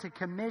authority to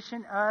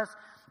commission us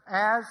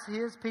as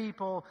His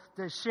people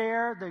to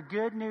share the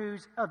good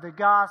news of the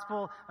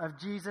gospel of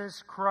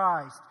Jesus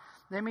Christ.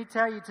 Let me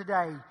tell you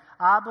today,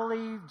 I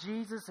believe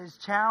Jesus is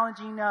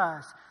challenging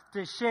us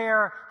to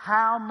share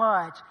how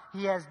much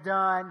He has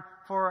done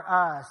for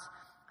us.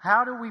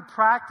 How do we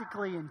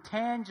practically and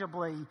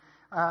tangibly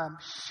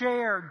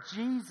share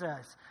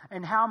Jesus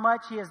and how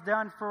much He has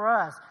done for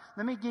us?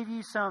 Let me give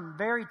you some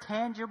very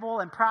tangible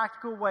and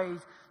practical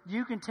ways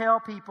you can tell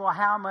people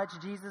how much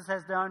Jesus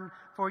has done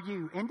for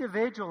you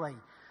individually.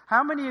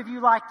 How many of you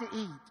like to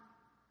eat?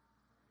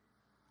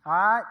 All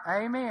right,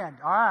 amen.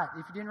 All right,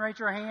 if you didn't raise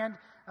your hand,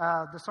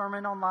 the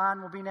sermon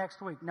online will be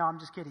next week. No, I'm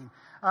just kidding.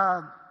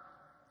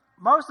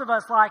 Most of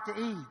us like to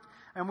eat,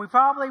 and we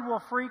probably will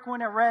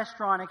frequent a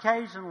restaurant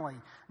occasionally,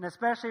 and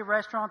especially a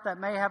restaurant that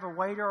may have a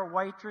waiter or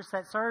waitress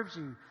that serves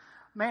you.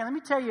 Man, let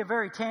me tell you a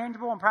very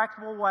tangible and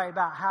practical way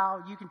about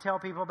how you can tell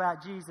people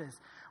about Jesus.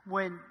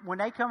 When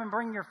they come and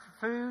bring your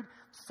food,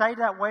 say to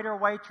that waiter or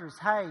waitress,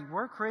 "Hey,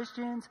 we're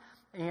Christians,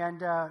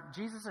 and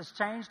Jesus has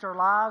changed our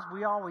lives.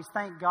 We always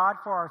thank God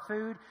for our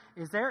food.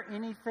 Is there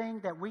anything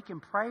that we can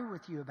pray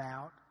with you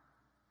about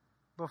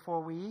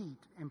before we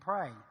eat and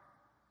pray?"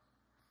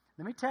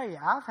 Let me tell you,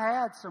 I've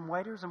had some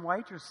waiters and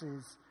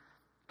waitresses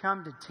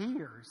come to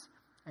tears,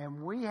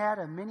 and we had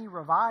a mini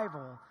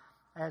revival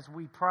as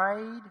we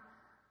prayed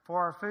for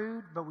our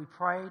food, but we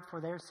prayed for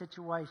their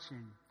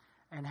situation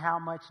and how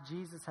much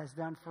Jesus has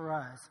done for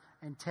us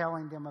and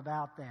telling them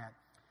about that.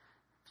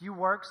 If you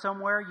work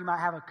somewhere, you might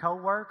have a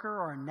coworker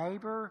or a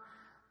neighbor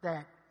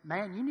that,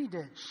 man, you need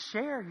to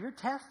share your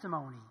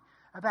testimony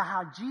about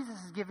how Jesus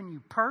has given you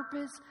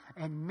purpose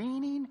and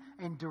meaning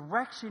and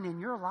direction in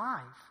your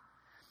life.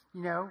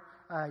 You know,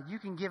 you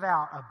can give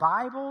out a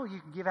Bible.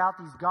 You can give out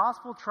these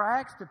gospel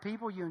tracts to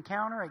people you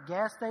encounter at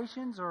gas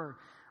stations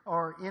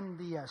or in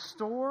the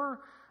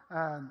store.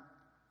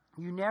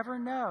 You never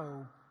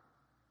know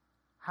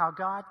how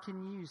God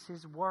can use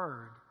His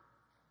Word,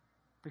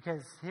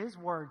 because His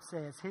Word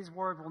says His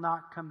Word will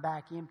not come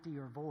back empty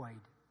or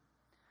void.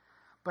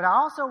 But I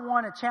also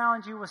want to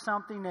challenge you with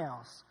something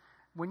else.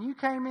 When you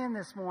came in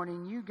this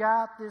morning, you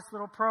got this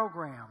little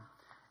program.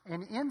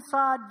 And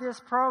inside this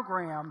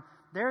program,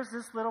 there's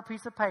this little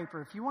piece of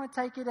paper. If you want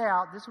to take it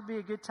out, this would be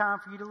a good time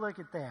for you to look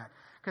at that.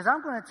 Because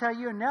I'm going to tell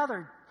you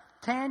another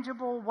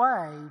tangible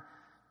way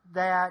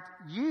that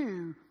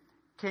you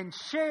can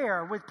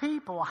share with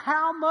people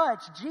how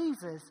much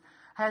Jesus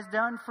has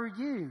done for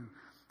you.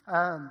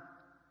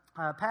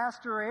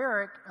 Pastor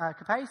Eric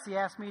Capacey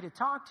asked me to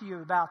talk to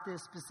you about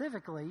this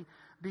specifically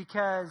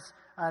because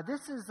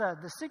this is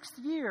the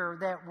 6th year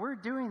that we're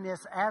doing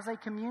this as a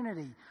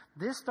community.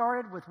 This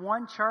started with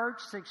one church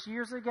 6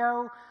 years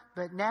ago,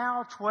 but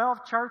now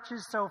 12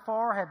 churches so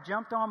far have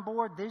jumped on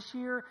board this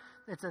year.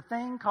 It's a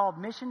thing called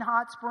Mission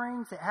Hot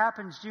Springs. It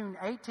happens June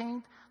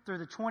 18th through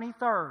the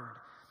 23rd.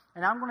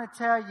 And I'm going to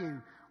tell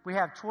you, we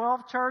have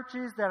 12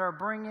 churches that are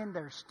bringing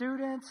their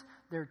students,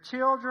 their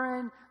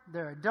children,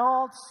 their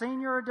adults,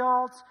 senior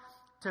adults,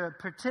 to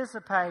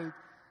participate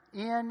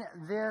in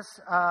this,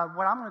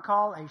 what I'm going to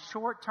call a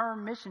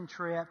short-term mission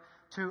trip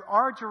to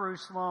our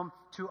Jerusalem,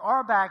 to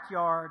our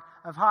backyard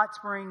of Hot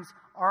Springs,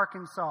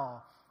 Arkansas.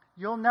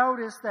 You'll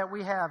notice that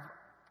we have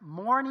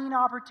morning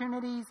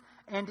opportunities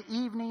and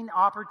evening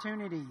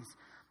opportunities.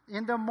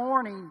 In the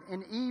morning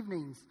and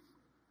evenings,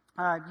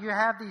 you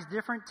have these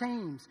different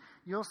teams.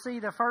 You'll see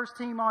the first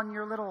team on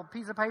your little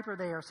piece of paper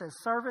there says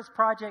Service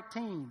Project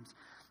Teams.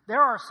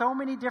 There are so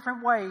many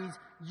different ways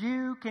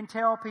you can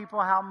tell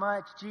people how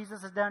much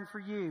Jesus has done for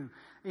you.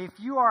 If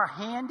you are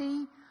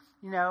handy,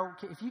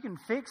 if you can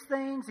fix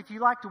things, if you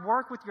like to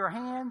work with your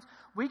hands,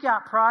 we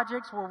got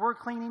projects where we're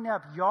cleaning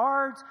up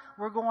yards.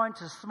 We're going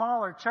to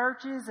smaller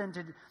churches and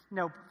to,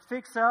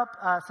 fix up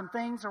some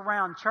things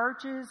around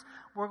churches.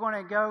 We're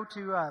going to go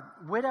to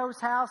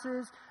widows'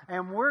 houses,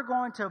 and we're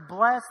going to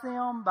bless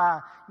them by,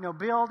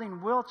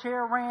 building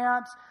wheelchair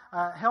ramps,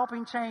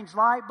 helping change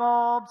light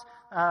bulbs,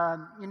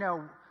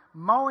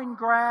 mowing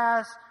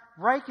grass,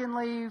 raking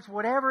leaves,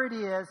 whatever it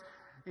is.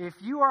 If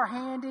you are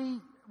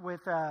handy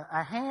with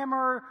a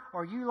hammer,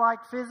 or you like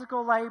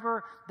physical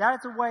labor, that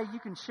is a way you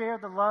can share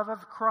the love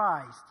of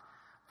Christ.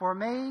 For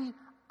me,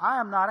 I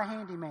am not a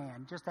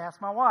handyman. Just ask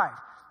my wife.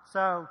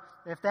 So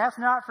if that's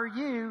not for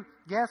you,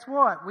 guess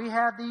what? We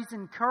have these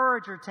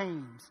encourager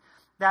teams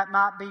that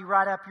might be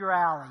right up your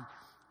alley.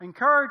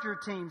 Encourager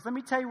teams, let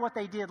me tell you what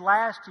they did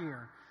last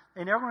year.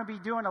 And they're going to be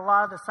doing a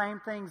lot of the same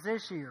things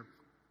this year.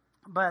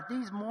 But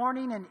these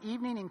morning and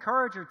evening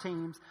encourager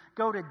teams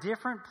go to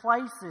different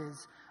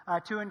places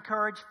to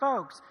encourage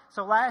folks.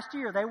 So last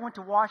year they went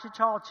to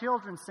Ouachita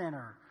Children's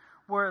Center,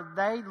 where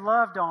they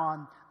loved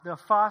on the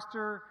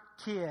foster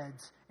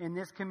kids in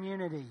this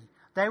community.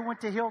 They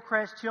went to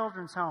Hillcrest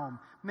Children's Home,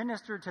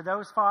 ministered to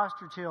those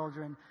foster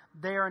children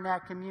there in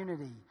that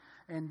community.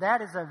 And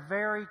that is a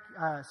very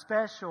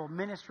special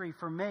ministry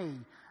for me,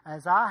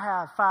 as I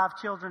have 5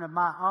 children of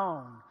my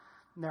own.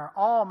 And they're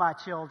all my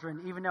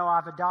children, even though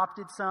I've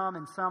adopted some,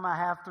 and some I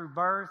have through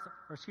birth,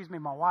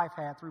 my wife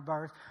had through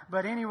birth.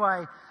 But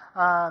anyway,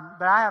 but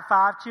I have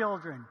 5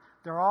 children.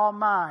 They're all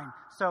mine.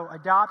 So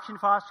adoption,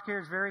 foster care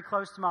is very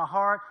close to my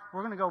heart.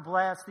 We're going to go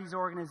bless these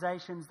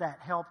organizations that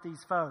help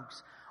these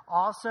folks.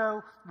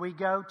 Also, we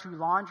go to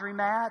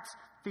laundromats,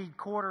 feed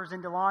quarters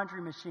into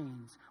laundry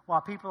machines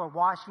while people are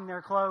washing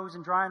their clothes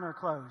and drying their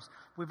clothes.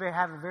 We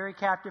have a very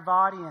captive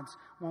audience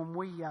when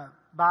we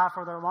buy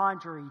for their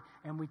laundry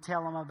and we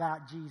tell them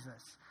about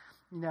Jesus.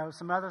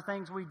 Some other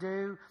things we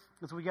do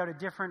is we go to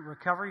different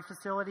recovery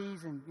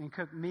facilities and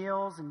cook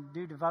meals and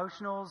do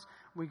devotionals.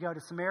 We go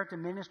to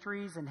Samaritan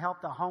Ministries and help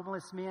the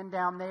homeless men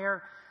down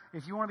there.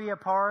 If you want to be a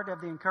part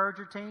of the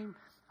Encourager team,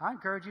 I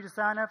encourage you to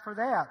sign up for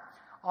that.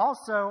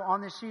 Also,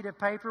 on this sheet of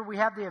paper, we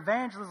have the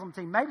evangelism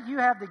team. Maybe you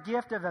have the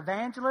gift of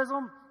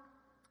evangelism.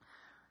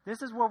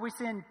 This is where we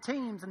send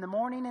teams in the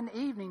morning and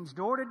evenings,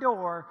 door to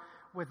door,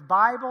 with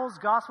Bibles,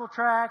 gospel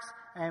tracts,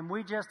 and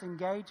we just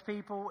engage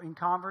people in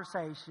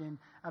conversation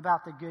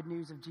about the good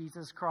news of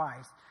Jesus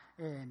Christ.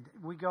 And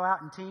we go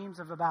out in teams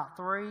of about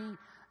 3,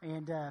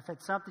 and if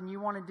it's something you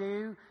want to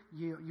do,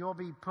 you'll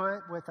be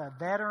put with a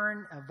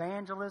veteran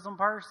evangelism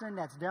person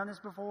that's done this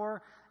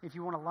before. If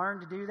you want to learn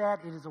to do that,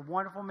 it is a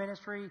wonderful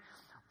ministry.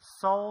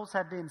 Souls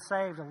have been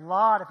saved. A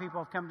lot of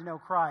people have come to know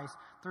Christ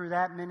through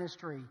that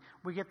ministry.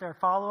 We get their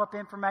follow-up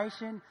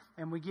information,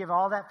 and we give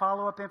all that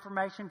follow-up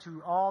information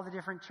to all the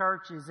different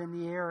churches in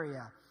the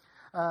area.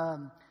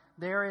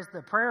 There is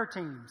the prayer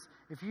teams.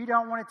 If you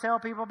don't want to tell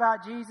people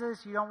about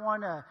Jesus, you don't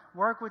want to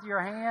work with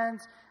your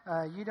hands,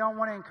 you don't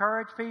want to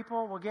encourage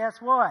people, well, guess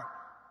what?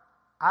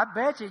 I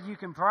bet you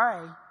can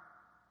pray.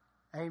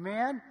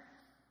 Amen?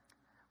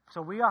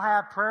 So we'll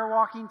have prayer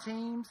walking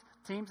teams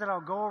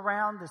that'll go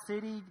around the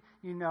city,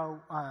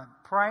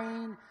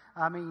 praying.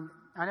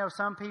 I know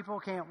some people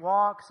can't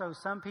walk, so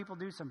some people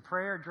do some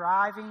prayer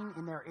driving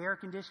in their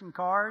air-conditioned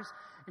cars.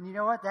 And you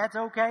know what? That's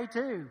okay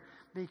too,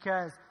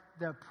 because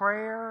the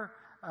prayer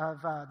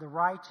of the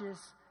righteous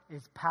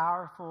is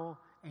powerful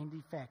and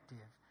effective.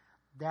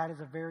 That is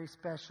a very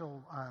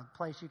special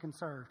place you can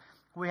serve.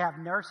 We have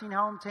nursing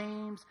home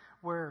teams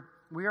where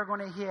we are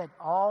going to hit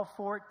all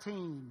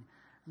 14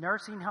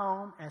 nursing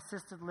home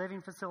assisted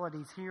living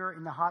facilities here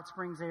in the Hot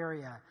Springs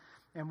area.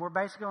 And we're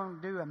basically going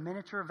to do a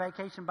miniature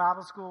vacation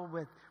Bible school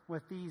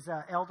with these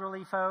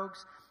elderly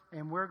folks.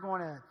 And we're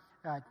going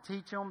to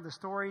teach them the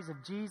stories of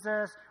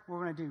Jesus.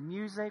 We're going to do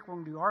music. We're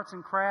going to do arts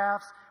and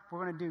crafts.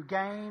 We're going to do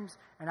games.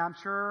 And I'm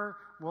sure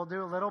we'll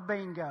do a little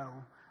bingo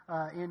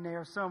in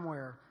there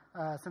somewhere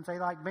since they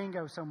like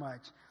bingo so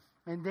much.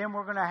 And then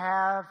we're going to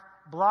have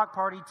block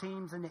party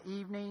teams in the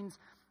evenings,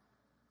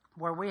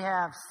 where we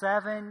have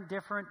 7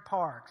 different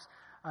parks.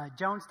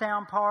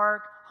 Jonestown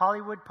Park,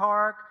 Hollywood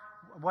Park,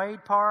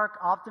 Wade Park,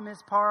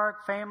 Optimus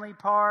Park, Family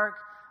Park,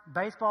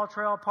 Baseball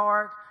Trail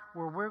Park,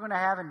 where we're going to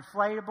have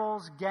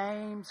inflatables,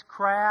 games,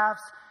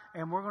 crafts,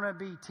 and we're going to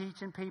be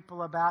teaching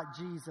people about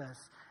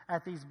Jesus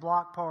at these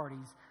block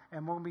parties.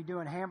 And we're going to be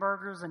doing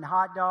hamburgers and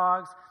hot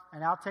dogs.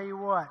 And I'll tell you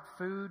what,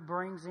 food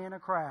brings in a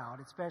crowd,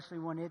 especially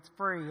when it's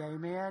free.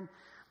 Amen.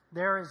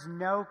 There is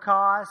no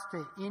cost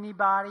to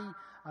anybody.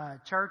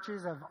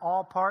 Churches have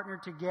all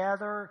partnered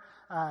together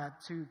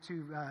to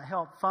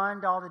help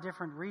fund all the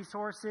different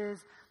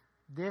resources.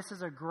 This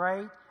is a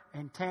great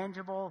and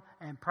tangible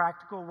and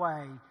practical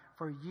way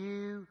for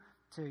you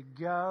to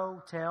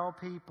go tell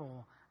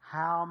people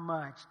how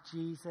much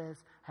Jesus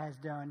has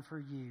done for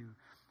you.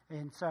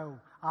 And so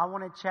I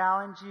want to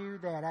challenge you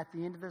that at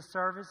the end of the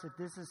service, if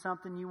this is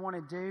something you want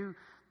to do,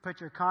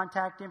 put your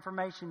contact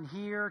information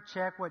here,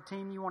 check what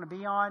team you want to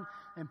be on,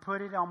 and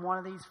put it on one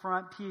of these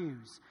front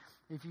pews.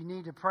 If you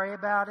need to pray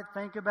about it,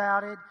 think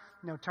about it,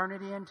 turn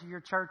it in to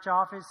your church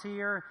office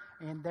here,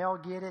 and they'll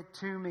get it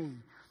to me.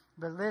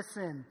 But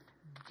listen,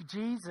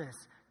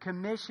 Jesus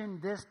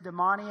commissioned this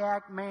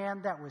demoniac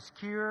man that was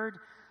cured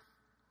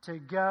to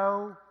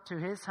go to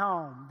his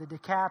home, the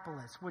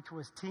Decapolis, which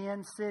was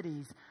 10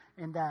 cities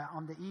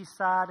on the east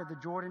side of the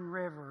Jordan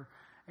River,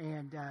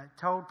 and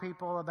told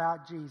people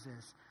about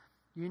Jesus.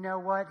 You know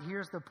what?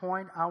 Here's the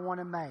point I want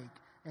to make,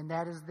 and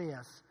that is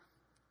this.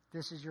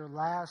 This is your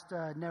last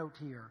note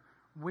here.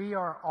 We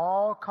are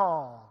all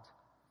called.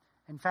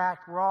 In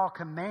fact, we're all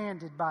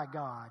commanded by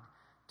God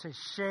to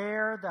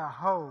share the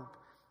hope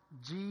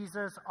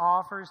Jesus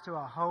offers to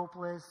a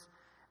hopeless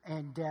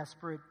and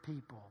desperate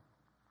people.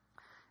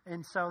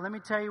 And so let me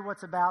tell you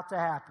what's about to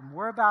happen.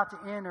 We're about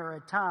to enter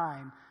a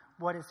time,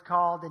 what is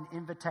called an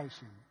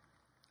invitation.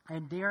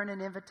 And during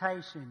an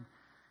invitation,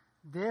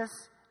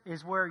 this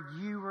is where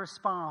you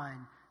respond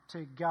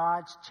to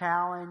God's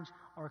challenge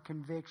or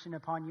conviction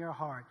upon your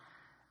heart.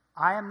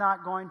 I am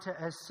not going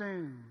to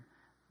assume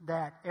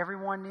that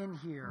everyone in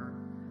here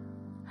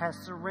has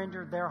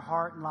surrendered their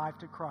heart and life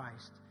to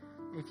Christ.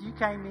 If you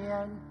came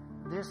in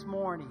this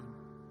morning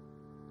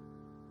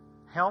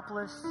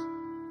helpless,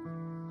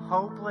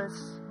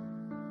 hopeless,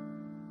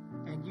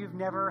 and you've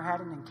never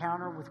had an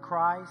encounter with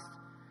Christ,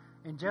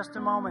 in just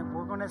a moment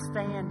we're going to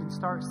stand and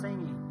start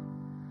singing.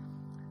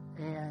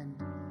 And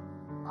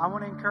I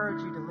want to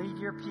encourage you to leave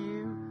your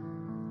pew,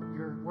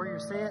 where you're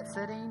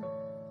sitting,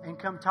 and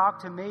come talk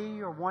to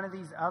me or one of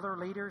these other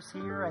leaders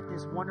here at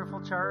this wonderful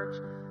church,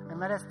 and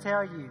let us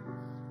tell you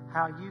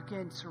how you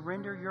can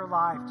surrender your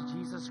life to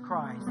Jesus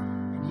Christ,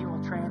 and He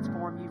will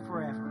transform you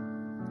forever.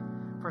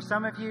 For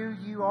some of you,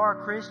 you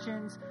are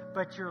Christians,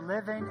 but you're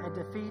living a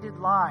defeated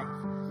life.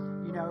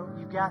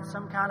 You've got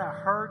some kind of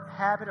hurt,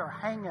 habit, or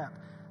hang-up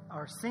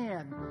or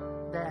sin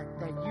that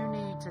you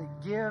need to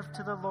give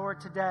to the Lord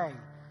today.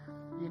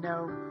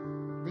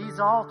 These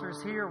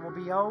altars here will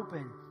be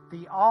open.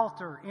 The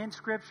altar in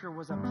Scripture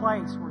was a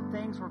place where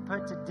things were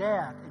put to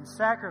death and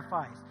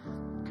sacrificed.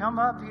 Come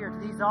up here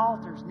to these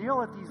altars,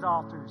 kneel at these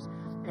altars,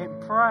 and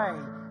pray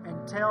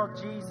and tell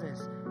Jesus,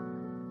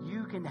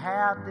 you can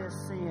have this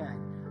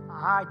sin.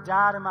 I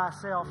die to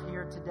myself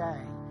here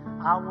today.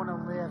 I want to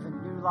live a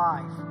new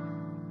life,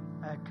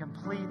 a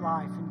complete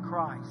life in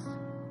Christ.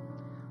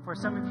 For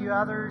some of you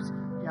others,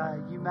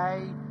 you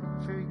may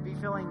be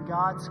feeling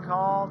God's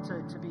call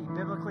to be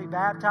biblically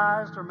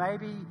baptized, or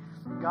maybe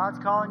God's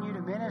calling you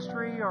to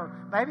ministry, or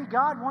maybe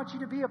God wants you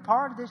to be a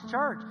part of this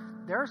church.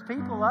 There's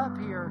people up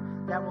here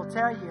that will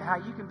tell you how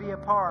you can be a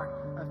part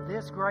of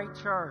this great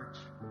church,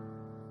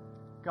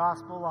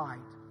 Gospel Light.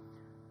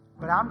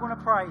 But I'm going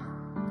to pray,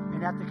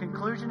 and at the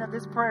conclusion of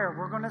this prayer,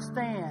 we're going to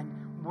stand,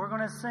 we're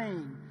going to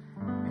sing,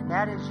 and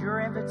that is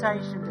your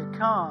invitation to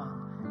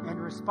come and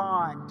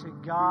respond to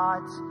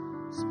God's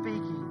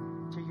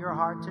speaking to your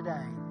heart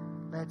today.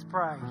 Let's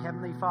pray.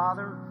 Heavenly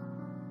Father,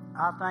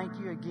 I thank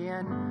you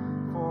again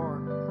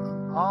for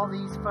all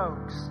these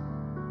folks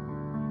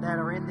that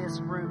are in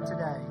this room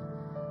today.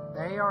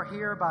 They are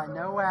here by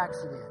no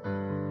accident.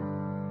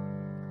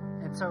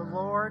 And so,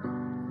 Lord,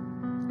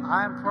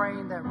 I am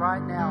praying that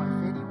right now,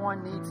 if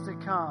anyone needs to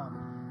come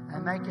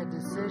and make a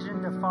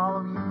decision to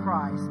follow you,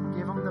 Christ,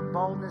 give them the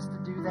boldness to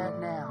do that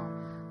now.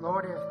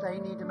 Lord, if they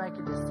need to make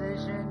a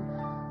decision,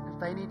 if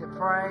they need to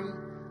pray,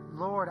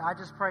 Lord, I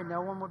just pray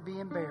no one would be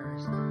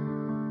embarrassed.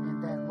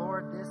 And that,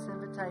 Lord, this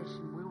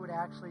invitation, we would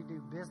actually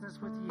do business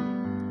with you.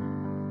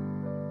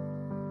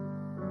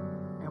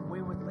 And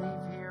we would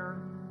leave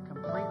here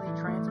completely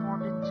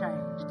transformed and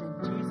changed. In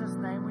Jesus'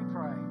 name we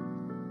pray.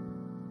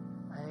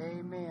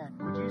 Amen.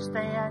 Would you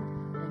stand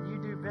and you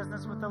do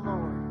business with the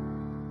Lord?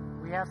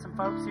 We have some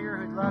folks here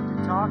who'd love to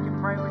talk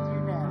and pray with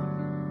you now.